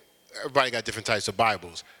 okay, everybody got different types of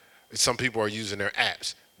Bibles. Some people are using their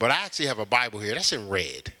apps. But I actually have a Bible here that's in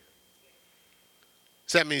red.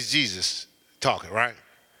 So that means Jesus talking, right?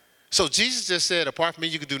 So Jesus just said, apart from me,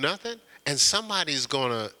 you could do nothing. And somebody's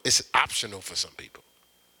it's optional for some people.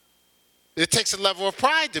 It takes a level of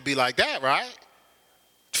pride to be like that, right?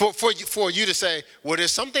 For you to say, well,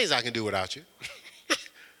 there's some things I can do without you.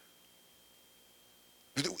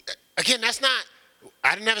 Again,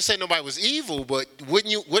 I never say nobody was evil, but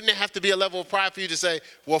wouldn't it have to be a level of pride for you to say,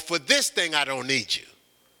 well, for this thing, I don't need you.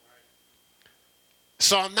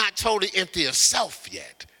 So I'm not totally empty of self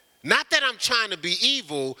yet. Not that I'm trying to be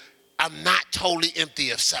evil, I'm not totally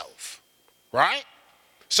empty of self, right?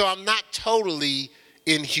 So I'm not totally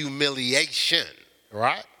in humiliation,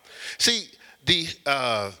 right? See, the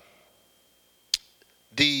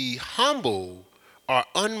humble are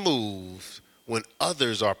unmoved when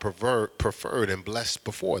others are preferred and blessed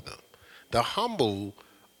before them. The humble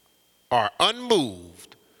are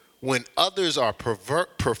unmoved when others are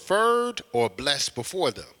preferred or blessed before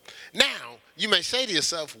them. Now, you may say to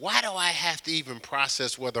yourself, why do I have to even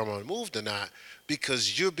process whether I'm unmoved or not?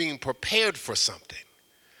 Because you're being prepared for something.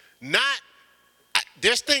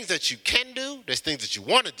 There's things that you can do, there's things that you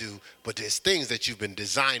want to do, but there's things that you've been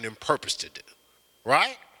designed and purposed to do,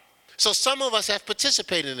 right? So some of us have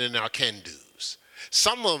participated in our can-dos.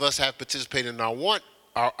 Some of us have participated in our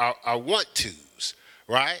want-tos,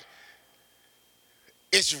 right?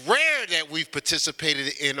 It's rare that we've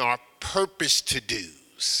participated in our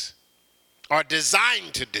purpose-to-dos, our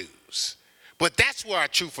design-to-dos. But that's where our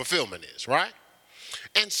true fulfillment is, right?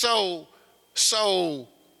 And so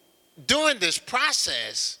during this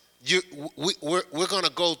process, we're going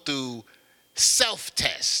to go through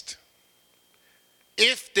self-test.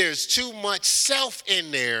 If there's too much self in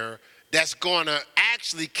there, that's going to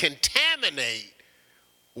actually contaminate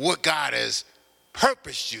what God has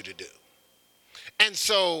purposed you to do. And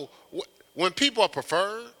so when people are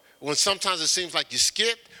preferred, when sometimes it seems like you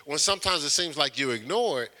skipped, when sometimes it seems like you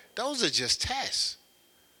ignored, those are just tests.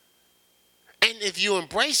 And if you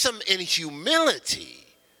embrace them in humility,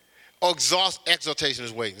 exaltation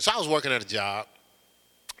is waiting. So I was working at a job,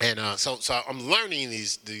 and so I'm learning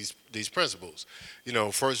these principles.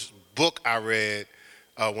 First book I read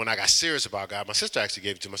when I got serious about God, my sister actually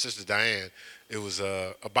gave it to me, my sister Diane. It was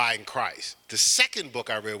Abiding Christ. The second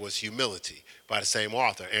book I read was Humility by the same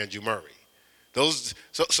author, Andrew Murray.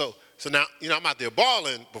 So now I'm out there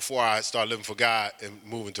balling before I start living for God and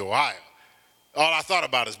moving to Ohio. All I thought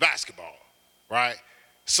about is basketball, right?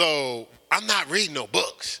 So I'm not reading no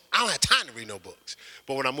books. I don't have time to read no books.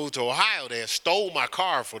 But when I moved to Ohio, they had stole my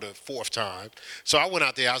car for the fourth time. So I went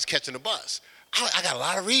out there, I was catching the bus. I got a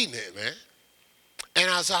lot of reading in, man. And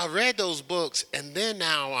as I read those books, and then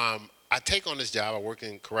now I take on this job, I work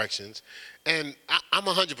in corrections, and I'm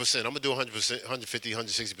 100%. I'm going to do 100%, 150,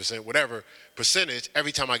 160%, whatever percentage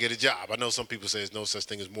every time I get a job. I know some people say there's no such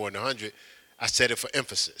thing as more than 100. I said it for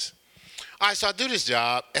emphasis. All right, so I do this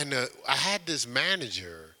job, and I had this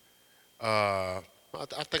manager, I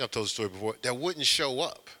think I've told the story before, that wouldn't show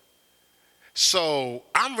up. So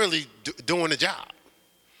I'm really doing the job.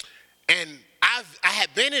 And I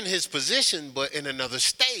had been in his position, but in another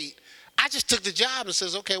state. I just took the job and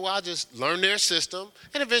says, okay, well, I'll just learn their system,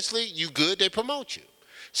 and eventually you good, they promote you.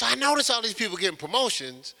 So I noticed all these people getting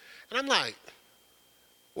promotions, and I'm like,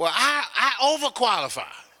 well, I overqualified.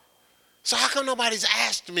 So how come nobody's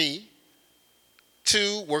asked me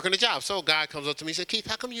to work on the job? So a guy comes up to me and said, Keith,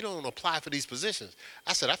 how come you don't apply for these positions?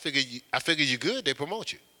 I said, I figured you're good, they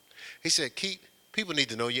promote you. He said, Keith, people need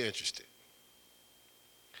to know you're interested.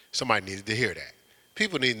 Somebody needed to hear that.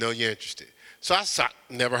 People need to know you're interested. So I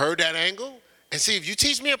never heard that angle. And see, if you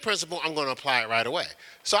teach me a principle, I'm going to apply it right away.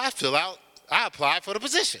 So I applied for the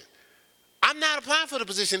position. I'm not applying for the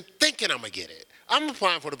position thinking I'm going to get it. I'm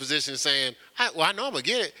applying for the position saying, I know I'm going to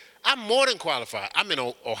get it. I'm more than qualified. I'm in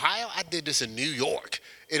Ohio. I did this in New York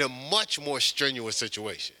in a much more strenuous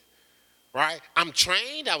situation, right? I'm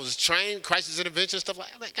trained. I was trained, crisis intervention, stuff like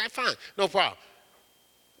that. Okay, fine, no problem.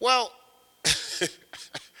 Well,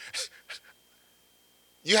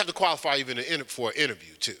 you have to qualify even for an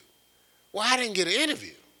interview too. Well, I didn't get an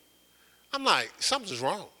interview. I'm like, something's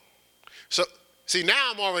wrong. So, see,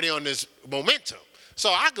 now I'm already on this momentum.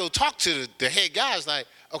 So I go talk to the head guys like,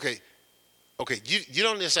 okay, okay, you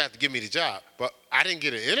don't necessarily have to give me the job, but I didn't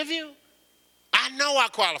get an interview? I know I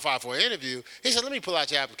qualify for an interview. He said, let me pull out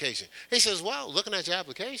your application. He says, well, looking at your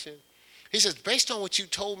application, he says, based on what you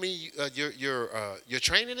told me your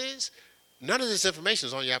training is, none of this information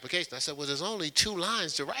is on your application. I said, well, there's only 2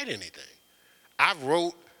 lines to write anything. I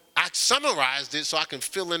summarized it so I can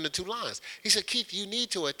fill in the 2 lines. He said, Keith, you need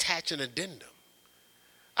to attach an addendum.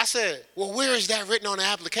 I said, well, where is that written on the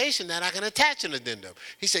application that I can attach an addendum?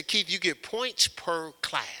 He said, Keith, you get points per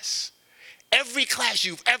class. Every class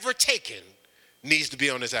you've ever taken needs to be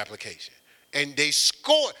on this application. And they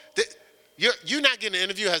score. You're not getting an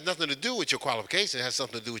interview. It has nothing to do with your qualification. It has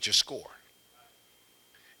something to do with your score.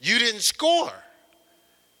 You didn't score.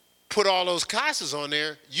 Put all those classes on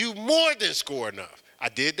there. You more than score enough. I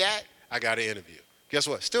did that. I got an interview. Guess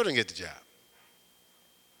what? Still didn't get the job.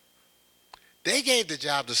 They gave the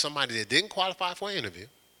job to somebody that didn't qualify for an interview.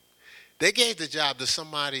 They gave the job to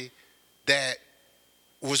somebody that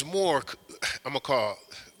was more, I'm going to call,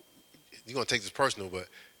 you're going to take this personal, but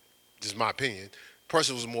this is my opinion. The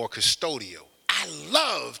person was more custodial. I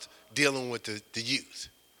loved dealing with the youth.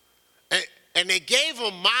 And they gave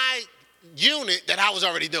them my unit that I was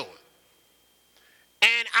already doing.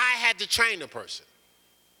 And I had to train the person.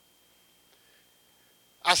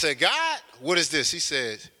 I said, God, what is this? He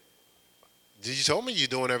said, you told me you're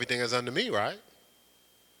doing everything as under me, right?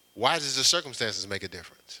 Why does the circumstances make a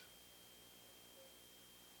difference?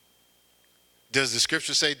 Does the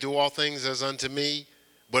scripture say do all things as unto me,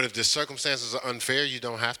 but if the circumstances are unfair, you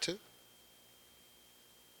don't have to?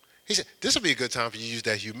 He said, this will be a good time for you to use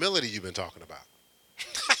that humility you've been talking about.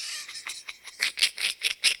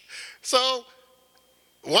 So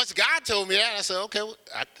once God told me that, I said, okay,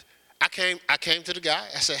 I came to the guy.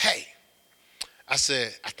 I said, hey, I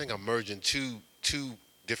think I'm merging two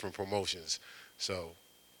different promotions. So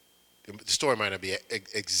the story might not be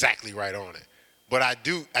exactly right on it. But I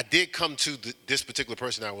did come to this particular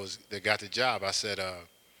person that got the job. I said,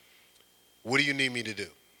 what do you need me to do?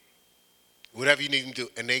 Whatever you need me to do.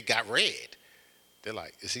 And they got red. They're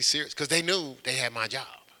like, is he serious? Because they knew they had my job.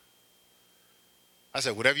 I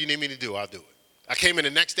said, whatever you need me to do, I'll do it. I came in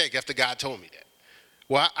the next day after God told me that.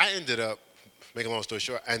 Well, I ended up, make a long story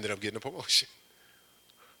short, I ended up getting a promotion,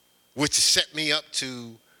 which set me up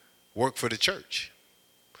to work for the church,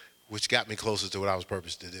 which got me closer to what I was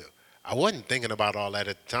purposed to do. I wasn't thinking about all that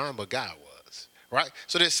at the time, but God was, right?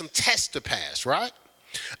 So there's some tests to pass, right?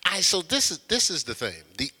 So this is the thing.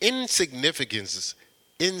 The insignificances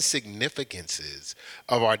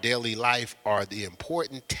of our daily life are the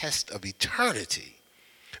important test of eternity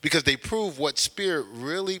because they prove what spirit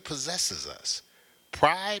really possesses us,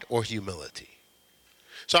 pride or humility.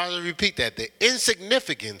 So I'll repeat that. The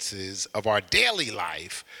insignificances of our daily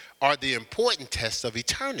life are the important tests of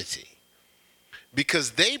eternity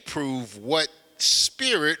because they prove what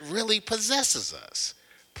spirit really possesses us,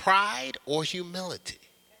 pride or humility.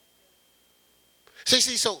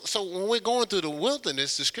 So when we're going through the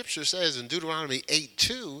wilderness, the scripture says in Deuteronomy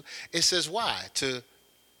 8:2, it says why?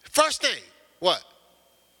 First thing, what?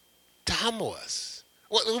 To humble us.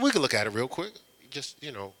 Well, we can look at it real quick. Just,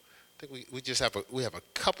 I think we have a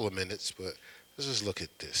couple of minutes, but let's just look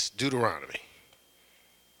at this. Deuteronomy.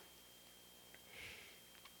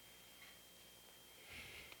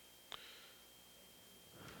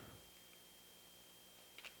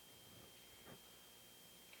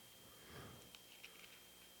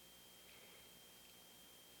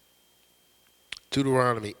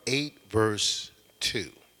 Deuteronomy 8, verse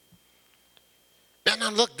 2. Now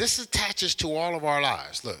look, this attaches to all of our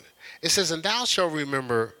lives. Look, it says, and thou shalt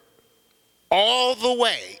remember all the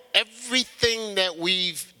way, everything that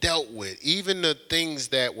we've dealt with, even the things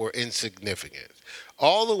that were insignificant,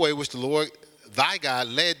 all the way which the Lord thy God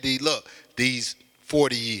led thee, look, these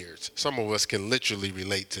 40 years. Some of us can literally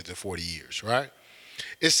relate to the 40 years, right?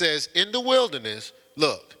 It says, in the wilderness,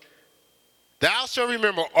 look, thou shalt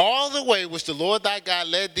remember all the way which the Lord thy God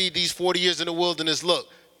led thee these 40 years in the wilderness, look,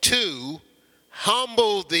 to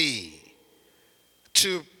humble thee,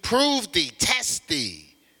 to prove thee, test thee,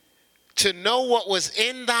 to know what was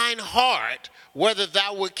in thine heart, whether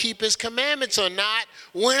thou would keep his commandments or not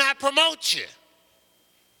when I promote you.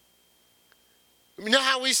 You know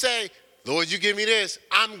how we say, Lord, you give me this,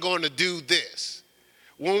 I'm going to do this.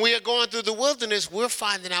 When we are going through the wilderness, we're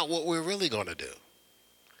finding out what we're really going to do.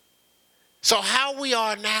 So how we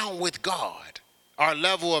are now with God, our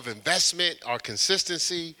level of investment, our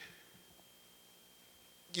consistency,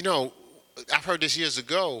 I've heard this years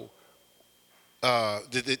ago.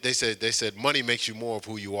 They said money makes you more of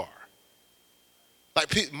who you are.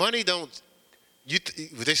 Like money don't.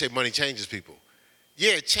 They say money changes people.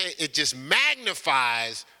 Yeah, it just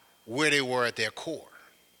magnifies where they were at their core.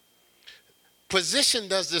 Position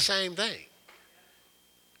does the same thing.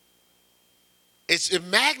 It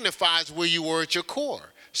magnifies where you were at your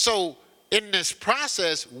core. So in this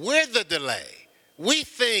process, we're the delay. We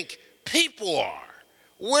think people are.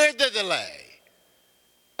 We're the delay.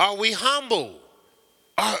 Are we humble?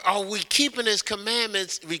 Are we keeping his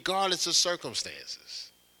commandments regardless of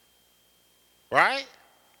circumstances? Right?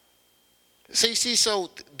 See,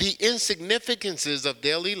 so the insignificances of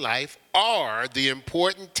daily life are the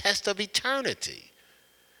important test of eternity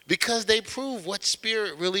because they prove what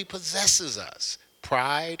spirit really possesses us,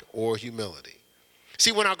 pride or humility.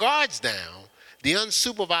 See, when our guard's down, the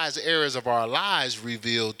unsupervised areas of our lives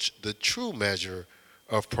reveal the true measure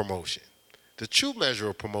of promotion. The true measure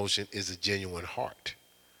of promotion is a genuine heart.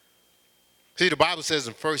 See, the Bible says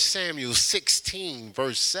in 1 Samuel 16,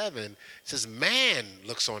 verse 7, it says, man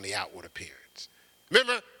looks on the outward appearance.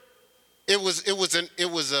 Remember,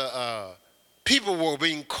 people were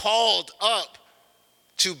being called up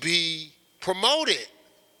to be promoted,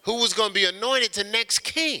 who was going to be anointed to next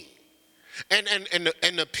king. And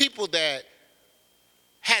the people that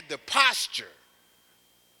had the posture,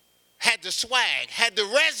 had the swag, had the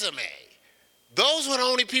resume, those were the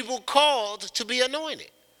only people called to be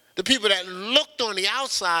anointed. The people that looked on the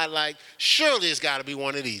outside like, surely it's got to be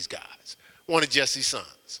one of these guys, one of Jesse's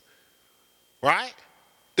sons, right?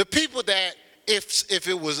 The people that if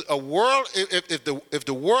it was a world, if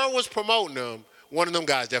the world was promoting them, one of them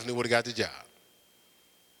guys definitely would have got the job.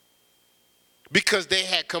 Because they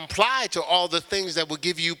had complied to all the things that would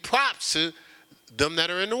give you props to them that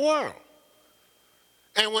are in the world.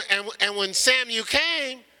 And when Samuel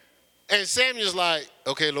came, and Samuel's like,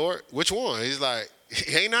 okay, Lord, which one? He's like,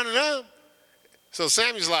 ain't none of them. So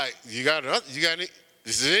Samuel's like, you got any?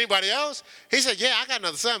 Is there anybody else? He said, yeah, I got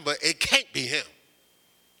another son, but it can't be him.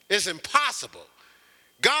 It's impossible.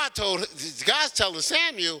 God's telling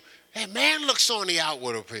Samuel, hey, man looks on the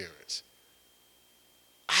outward appearance.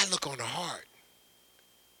 I look on the heart.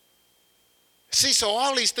 See, so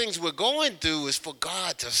all these things we're going through is for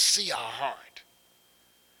God to see our heart.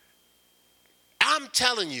 I'm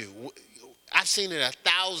telling you, I've seen it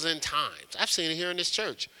 1,000 times. I've seen it here in this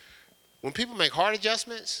church. When people make heart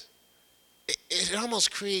adjustments, it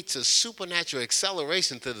almost creates a supernatural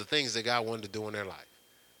acceleration to the things that God wanted to do in their life.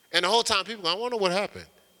 And the whole time people go, I wonder what happened.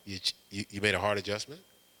 You made a heart adjustment.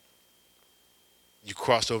 You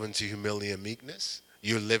crossed over into humility and meekness.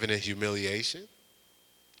 You're living in humiliation.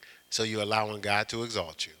 So you're allowing God to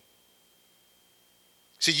exalt you.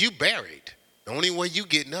 See, you buried. The only way you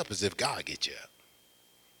getting up is if God gets you up.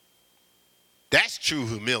 That's true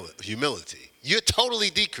humility. You're totally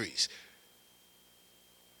decreased.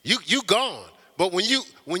 You gone. But when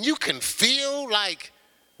you can feel like,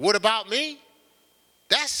 what about me?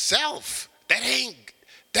 That's self. That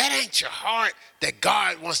ain't your heart that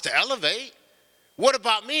God wants to elevate. What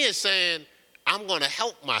about me is saying, I'm going to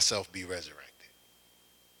help myself be resurrected.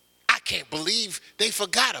 I can't believe they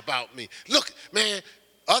forgot about me. Look, man,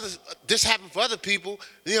 this happened for other people.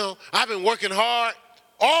 You know, I've been working hard.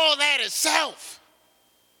 All that is self.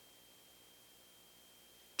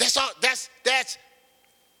 That's all. That's.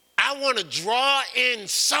 I want to draw in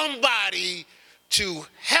somebody to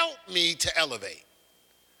help me to elevate.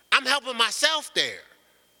 I'm helping myself there.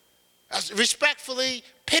 Respectfully,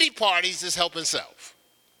 pity parties is helping self.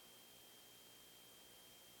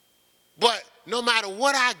 But no matter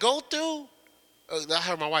what I go through, I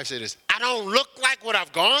heard my wife say this, I don't look like what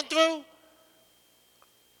I've gone through.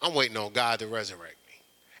 I'm waiting on God to resurrect me.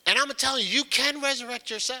 And I'm going to tell you, you can resurrect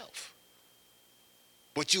yourself.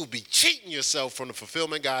 But you'll be cheating yourself from the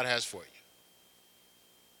fulfillment God has for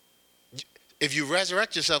you. If you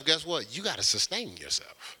resurrect yourself, guess what? You got to sustain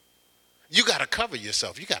yourself. You got to cover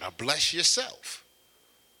yourself. You got to bless yourself.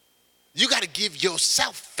 You got to give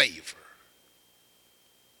yourself favor.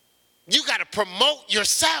 You got to promote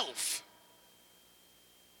yourself.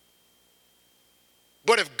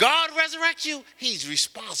 But if God resurrects you, he's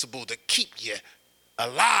responsible to keep you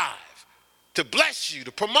alive, to bless you,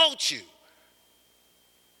 to promote you,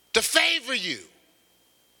 to favor you.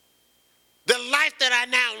 The life that I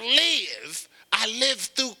now live, I live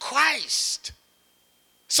through Christ.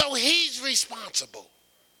 So he's responsible.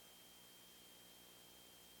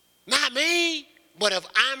 Not me, but if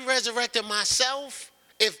I'm resurrecting myself,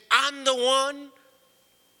 if I'm the one,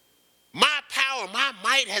 my power, my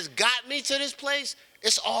might has got me to this place,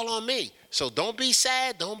 it's all on me. So don't be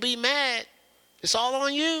sad, don't be mad. It's all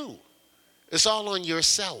on you. It's all on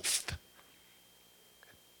yourself.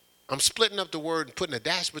 I'm splitting up the word and putting a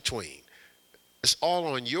dash between. It's all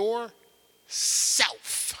on your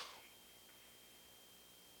self.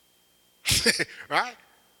 Right?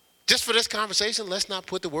 Just for this conversation, let's not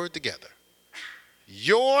put the word together.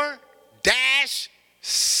 Your dash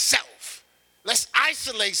self. Let's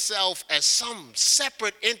isolate self as some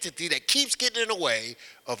separate entity that keeps getting in the way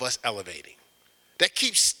of us elevating, that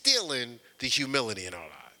keeps stealing the humility in our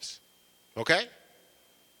lives. Okay?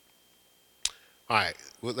 All right.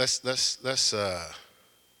 Well,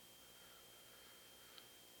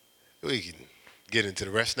 we can get into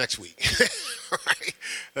the rest next week. All right?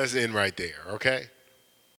 Let's end right there. Okay?